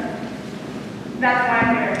that's why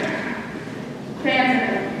I'm here. To answer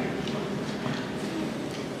him.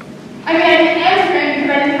 I mean, I didn't answer him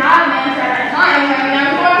because I didn't have an answer at that time. I mean, I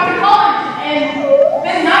was going off to college, and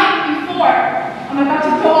the night before I'm about to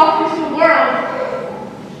go off into the world,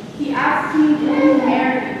 he asked me to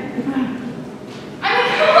marry him. I mean,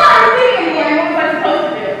 come on, I'm thinking more. What was I supposed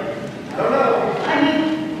to do? I don't know. I mean,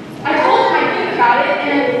 I told him I'd think about it and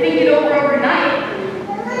I'd think it over overnight.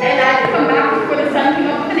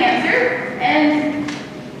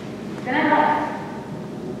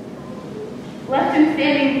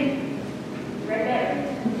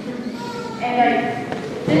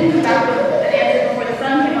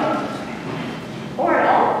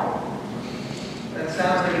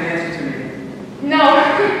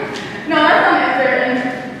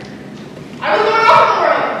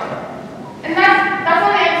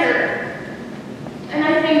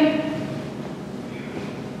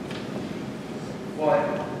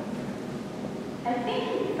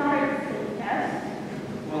 think he thought I'd say yes.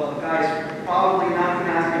 Well, a guy's probably not going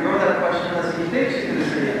to ask a girl that question unless he thinks she's going to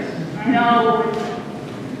say yes. I know.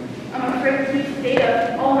 I'm afraid he stayed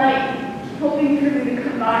up all night, hoping for me to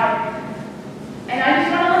come by. And I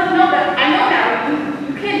just want to let him know that I know now,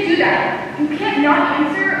 you can't do that. You can't not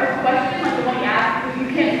answer a question like the one he asked. You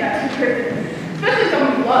can't do that to a person, especially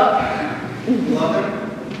someone you love. You love him?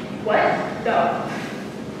 What? No.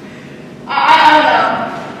 I don't know.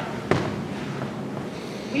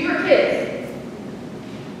 We were kids.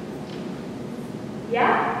 Yeah,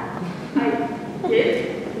 I did.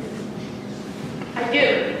 I do.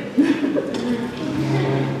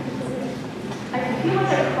 I feel like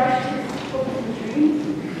I crushed his hopes and dreams.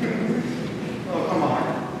 Oh, come on.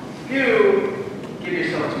 You give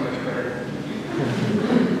yourself too much credit.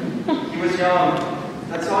 He was young.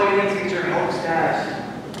 That's all you need to get your hopes dashed.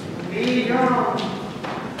 Be young.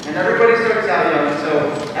 And everybody starts out young, so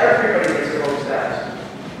everybody gets their hopes dashed.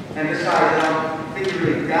 And besides, I don't think you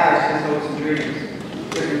really dash his hopes and dreams.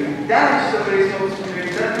 Because when you dash somebody's hopes and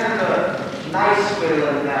dreams, that's kind of a nice way to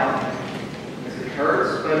let them down. Because it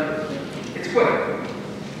hurts, but it's quick.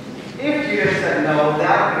 If you had said no,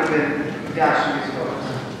 that would have been dashing his hopes.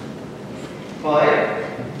 But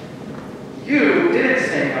you didn't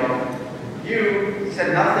say no. You said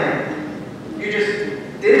nothing. You just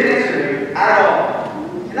didn't answer me at all.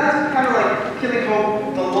 And that's kind of like killing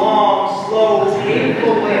hope the long, slow,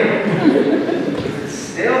 painful way. It's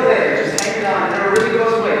still there, just hanging on, and never really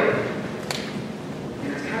goes away. And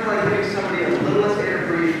it's kind of like giving somebody a little less air to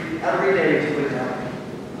breathe every day to live out.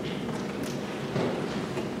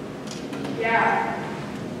 Yeah.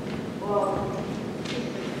 Well,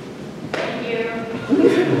 thank you.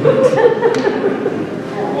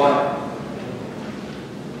 For what?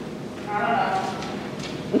 I don't know.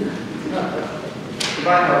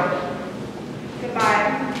 Goodbye, hope. Goodbye.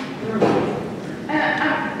 And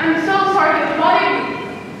I'm so sorry to bother you.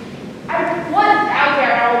 I was out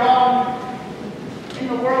there all alone in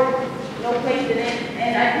the world, no place in it,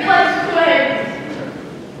 and I realized who I am.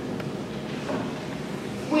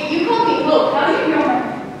 Wait, you called me Luke. How do you know him?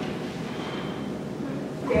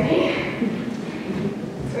 Danny?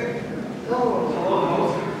 Hello,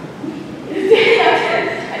 Hope. I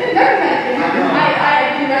didn't recognize you.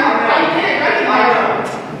 I know. I didn't recognize you.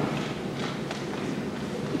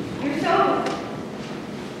 You're so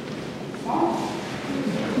small.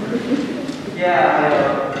 Yeah,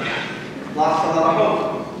 I lost a lot of hope.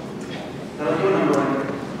 That'll do a number on you.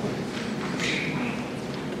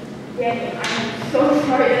 Danny, I'm so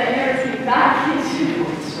sorry that I never came back.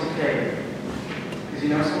 It's okay. Because you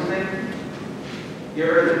know something?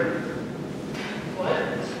 You're early. What?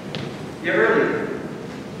 You're early.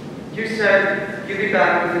 You said you'd be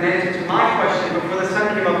back with an answer to my question before the sun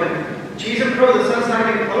came up, and geez and pro, the sun's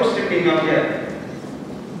not even close to being up yet.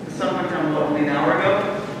 The sun went down, what, only an hour ago?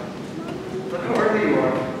 Look how early you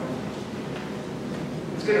are.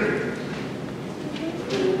 It's good of you.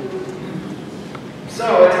 So,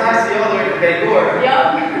 it's asked the all the way to Bangor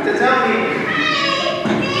Yup. to tell me.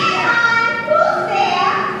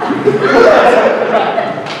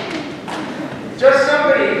 Just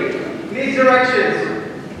somebody needs directions.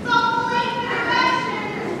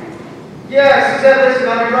 Yes, Suzette, listen,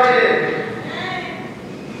 I'll be right in.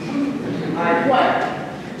 What?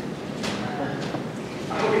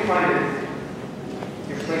 I hope you find it.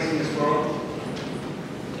 Your place in this world.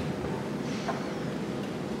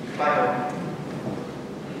 Goodbye, Hope.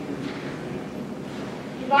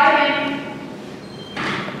 Goodbye, Danny.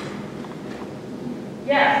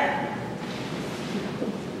 Yes.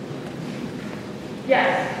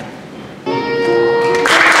 Yes.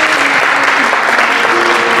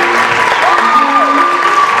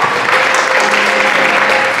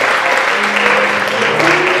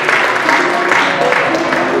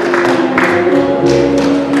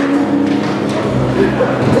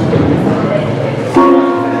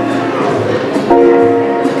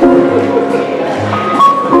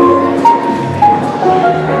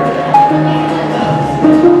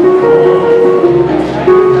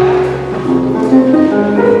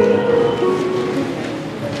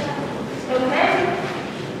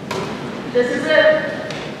 This is it.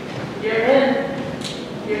 You're in.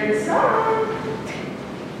 You're inside.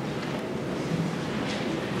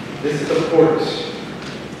 This is the porch.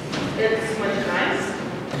 It's much nice.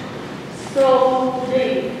 So,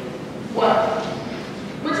 Dave, what?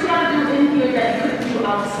 What you gotta do in here that you couldn't do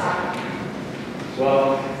outside? Well,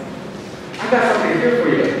 I got something here for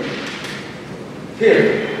you. Here.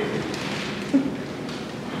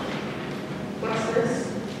 What's this?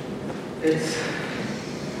 It's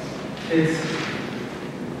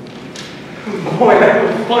Boy, that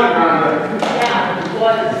was fun, Rhonda. Yeah, it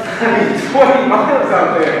was. I mean, 20 miles out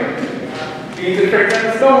there. Being the trick on the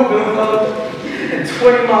snowmobile club, and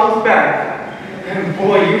 20 miles back. And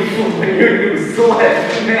boy, you flew in your new sled,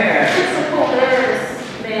 man. It's a Polaris,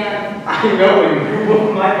 man. I know, and you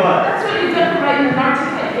whooped my butt. That's what you get for writing an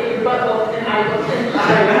article. I get your butt whooped, and I whooped it. I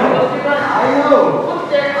know. Whooped your butt. I know.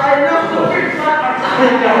 Whooped it. I know. Whooped your butt. I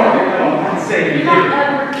know. I'm saying You're you not did.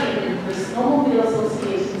 ever named the Snowmobile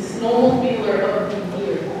Association Snowmobiler of the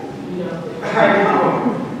Year. You know. I know.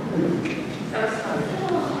 That's fun.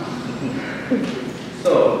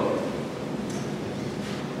 So,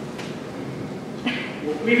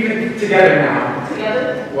 we've been together now.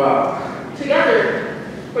 Together? Wow. Together?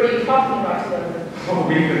 What are you talking about together? Oh,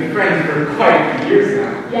 we've been friends for quite a few years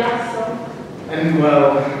now. Yeah, so? And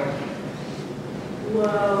well, what?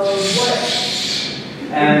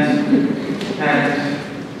 and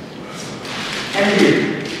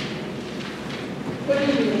here. What do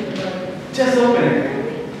you mean about it? Just open it.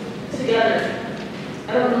 Together? I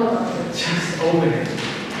don't know about it. Just open it.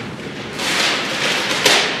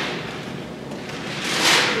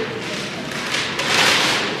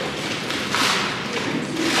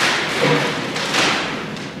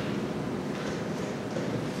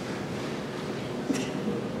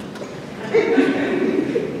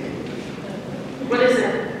 What is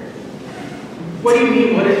it? What do you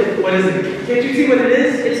mean? What is it? What is it? Can't you see what it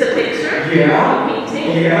is? It's a picture? Yeah. A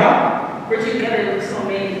painting? Yeah. Where'd you get it? It looks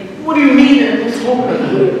homemade. What do you mean it looks homemade?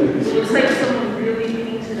 It looks like someone really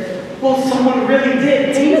painted it. Well, someone really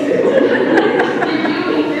did paint it. Did you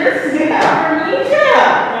eat this? Yeah. For me?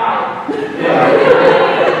 Yeah. Wow. Yeah.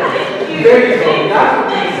 Thank you. There you go. That's what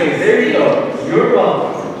we say. There you go. You're welcome.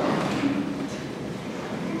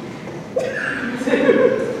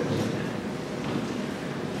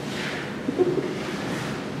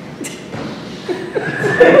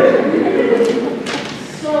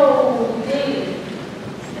 So, David,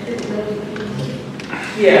 I didn't know you painted.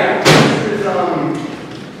 Yeah. This is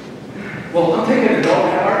well, I'm taking an adult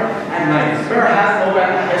hour at night. Spare has over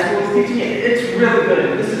at the high school is teaching it. It's really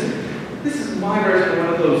good. This is my version of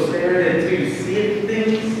one of those stare it until you see it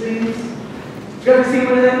things. You ever seen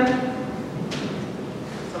one of them?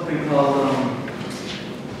 Something called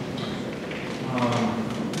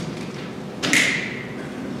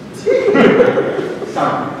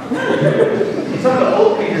some of the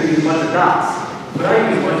old painters use a bunch of dots, but I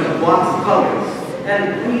use a bunch of blocks of colors.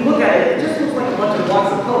 And when you look at it, it just looks like a bunch of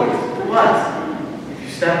blocks of colors. But if you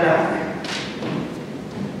step back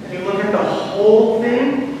and you look at the whole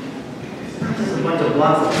thing, it's not just a bunch of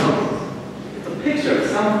blocks of colors. It's a picture of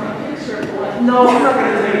something. Picture of what? No, I'm not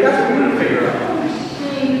going to tell you. That's what you're going to figure out.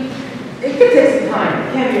 It could take some time.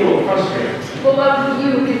 It can be a little frustrating. Well, love you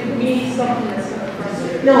give me something that's going to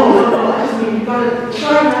frustrate you. No, I just mean you gotta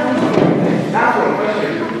try not to look at it. That's what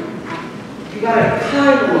frustrates you. You gotta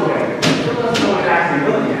kind of look at it. You don't know what you're actually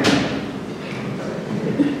looking at.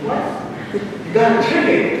 What? You gotta trick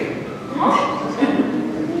it. Huh?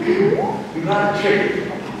 You gotta trick it.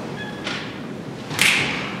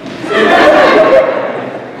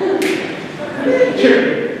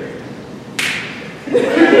 Trick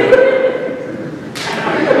it.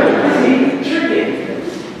 See? Trick it.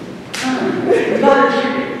 You gotta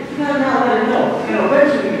trick it. You gotta not let it know. And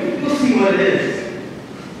eventually, you'll see what it is.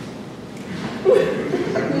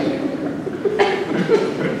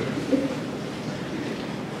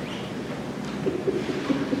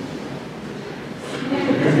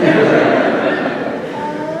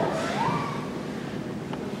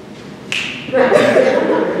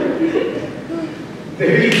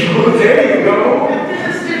 There you go. There you go. This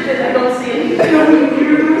is stupid. I don't see anything. I know you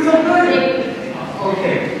were doing something.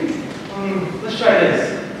 Okay. Let's try this.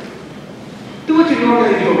 Do what you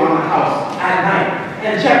normally do around the house at night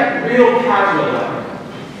and check real casual level.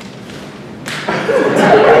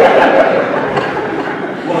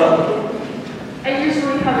 Well, I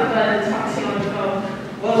usually have a bed and talk to you on the phone.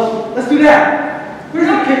 well, let's do that. Where's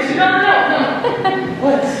the kitchen? No.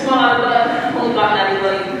 What? Come on, but only got Natty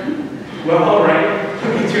Lane. Well, all right.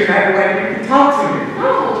 Look at your night light. You can talk to me.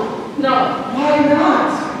 No. Why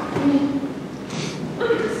not?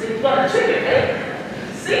 Look at this thing. You got a chicken, right?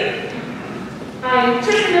 See? I'm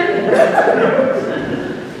tricking it.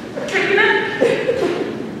 Tricking it.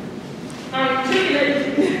 I'm tricking it.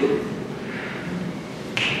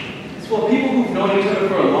 It's what people who've known each other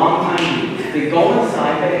for a long time do. They go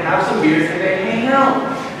inside, they have some beers, and they hang out.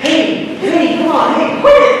 Hey, come on, hey,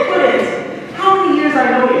 quit it. How many years I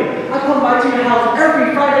know you? I come by to your house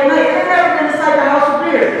every Friday night, and I've never been inside the house for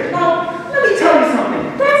beers. Now, let me tell you something.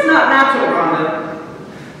 That's not natural, Rhonda.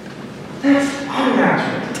 That's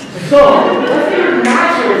unnatural. So, let's do a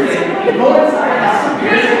natural thing. Go inside, have some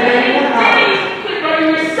beers, and then you can have it. Quit running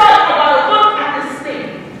yourself about a look at this thing.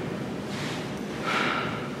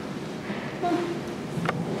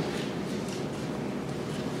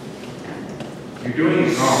 You're doing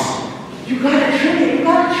it wrong. You gotta trick it. You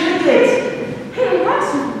gotta trick it. Hey, relax.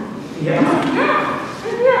 Yeah.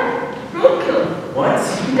 Yeah. Roadkill. What?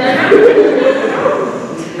 Dead.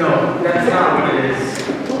 No, that's not what it is.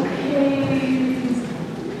 Okay.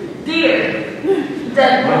 Deer.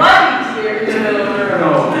 Dead bloody deer.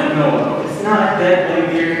 No. It's not a dead bloody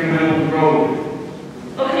deer in the middle of the road.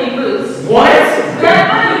 Okay, moose. What? Dead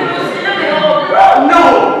bloody moose in the middle of the road. No.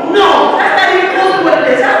 That's not even close to what it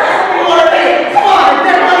is. That's not something you want to say. Come on, a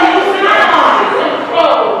dead bloody moose in my eyes.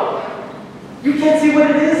 Oh. You can't see what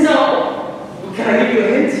it is? No. Well, can I give you a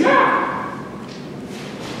hint? Yeah.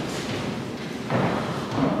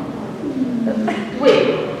 Wait,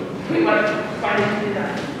 why did you do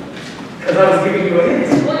that? Because I was giving you a hint.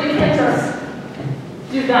 Well, you can't just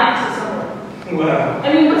do that to someone. Well,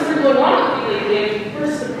 I mean, what's been going on with you lately?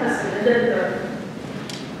 First the president, and then the...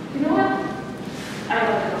 You know what? I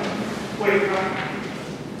don't know. wait.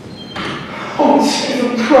 Oh,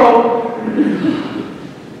 jeez, bro.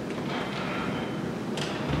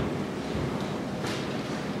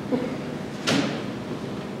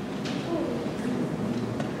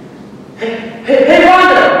 Hey,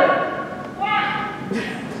 Rhonda!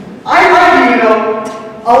 I love you,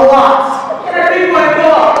 a lot. And I think we might go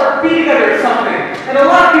out or be together or something. And a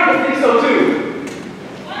lot of people think so too.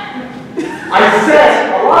 I said,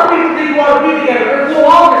 a lot of people think we want to be together or go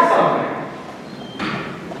out or something.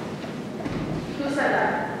 Who said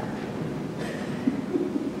that?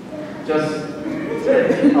 Just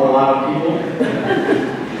a lot of people.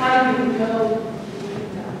 How do you know?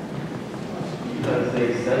 Because they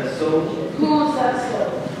said so. Who said so?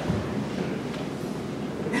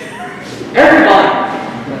 Everybody!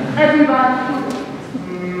 Everybody.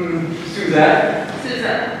 Suzette?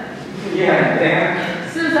 Suzette. Yeah, Dan.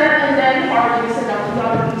 Suzette and then Harvey said that we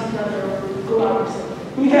gotta be together or go out or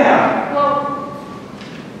something. Yeah. Well,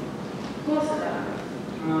 who else said that?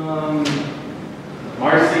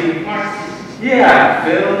 Marcy. Marcy. Yeah,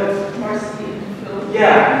 Phil. Marcy and Phil.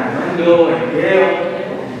 Yeah, Wendell and Gail,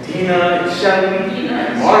 and Dina and Shelly, Dina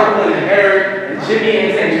and Martha and Eric, and Jimmy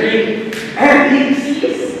and Sandrine, and East.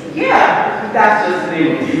 Yeah, that's just the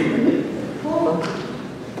name of you. Well,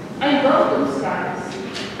 I love those guys.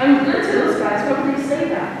 I'm good to those guys. Why would they say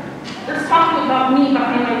that? They're talking about me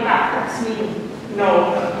behind my back. That's me. No,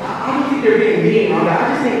 I don't think they're being mean on that. I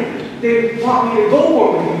just think they want me to go for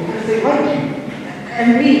with you because they like you. And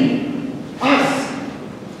me. Us.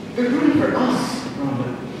 They're rooting for us.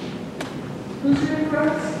 Who's rooting for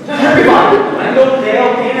us? Everybody. Wendell,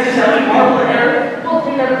 Dale, Dana, Shelly, Martha, and Eric. Well,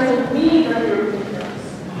 they never told me that they were rooting for us.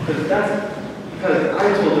 Because I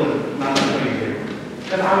told them not to tell you here.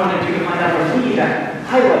 Because I wanted you to find out from me that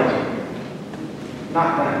I love you. Not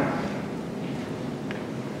them.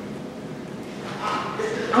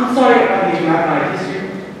 I'm sorry if I made you mad when I kissed you.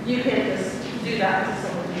 You can't just do that to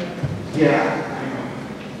someone new. Yeah, I know.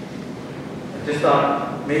 I just thought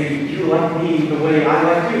maybe you like me the way I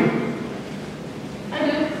like you. I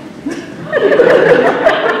do.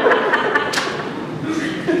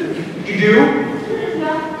 You do?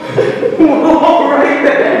 Yeah. All right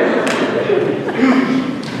then.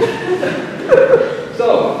 So,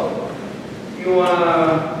 you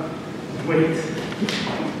wanna wait?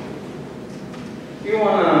 You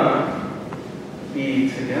wanna be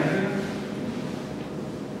together?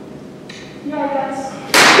 Yeah, I guess.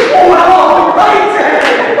 Oh, all right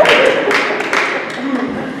then.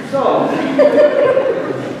 So,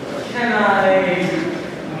 can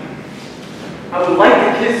I would like to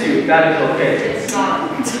kiss you if that is okay. It's not.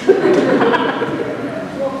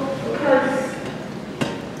 Well, because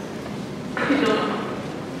I don't know.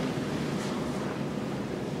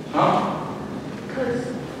 Huh?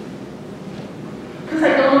 Because I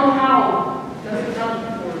don't know how. That's been done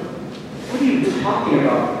before. What are you talking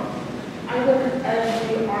about? I look at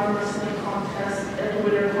every arm wrestling contest at the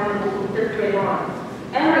Winter Carnival with fifth grade on.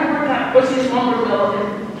 And I work at Bush's Lumber Mill in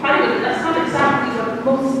Hollywood. That's not exactly what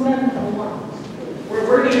most men want.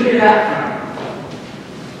 Where do you get that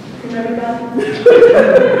From everybody. from?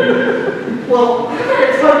 Well, I'm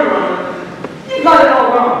gonna tell you, Ron, you got it all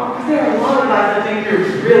wrong. Because there are a lot of guys that think you're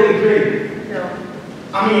really pretty. No.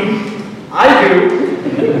 I mean, I do.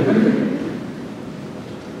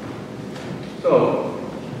 So,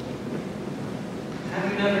 have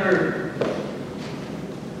you never...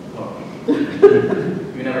 Oh.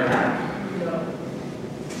 You never have? No.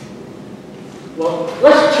 Well,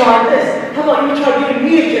 let's try this. How about you try giving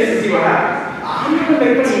me a kiss and see what happens? I'm not gonna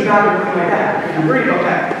make fun of you job or anything like that. If you're worried about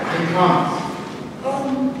that, I promise.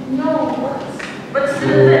 No, let's do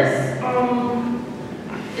this.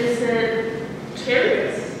 Is it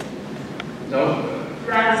cherries? No.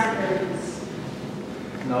 Raspberries.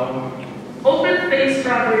 No. Open face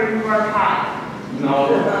strawberry bar pie.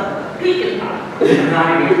 No. Pecan pie.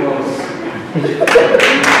 Not even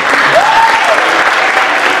close.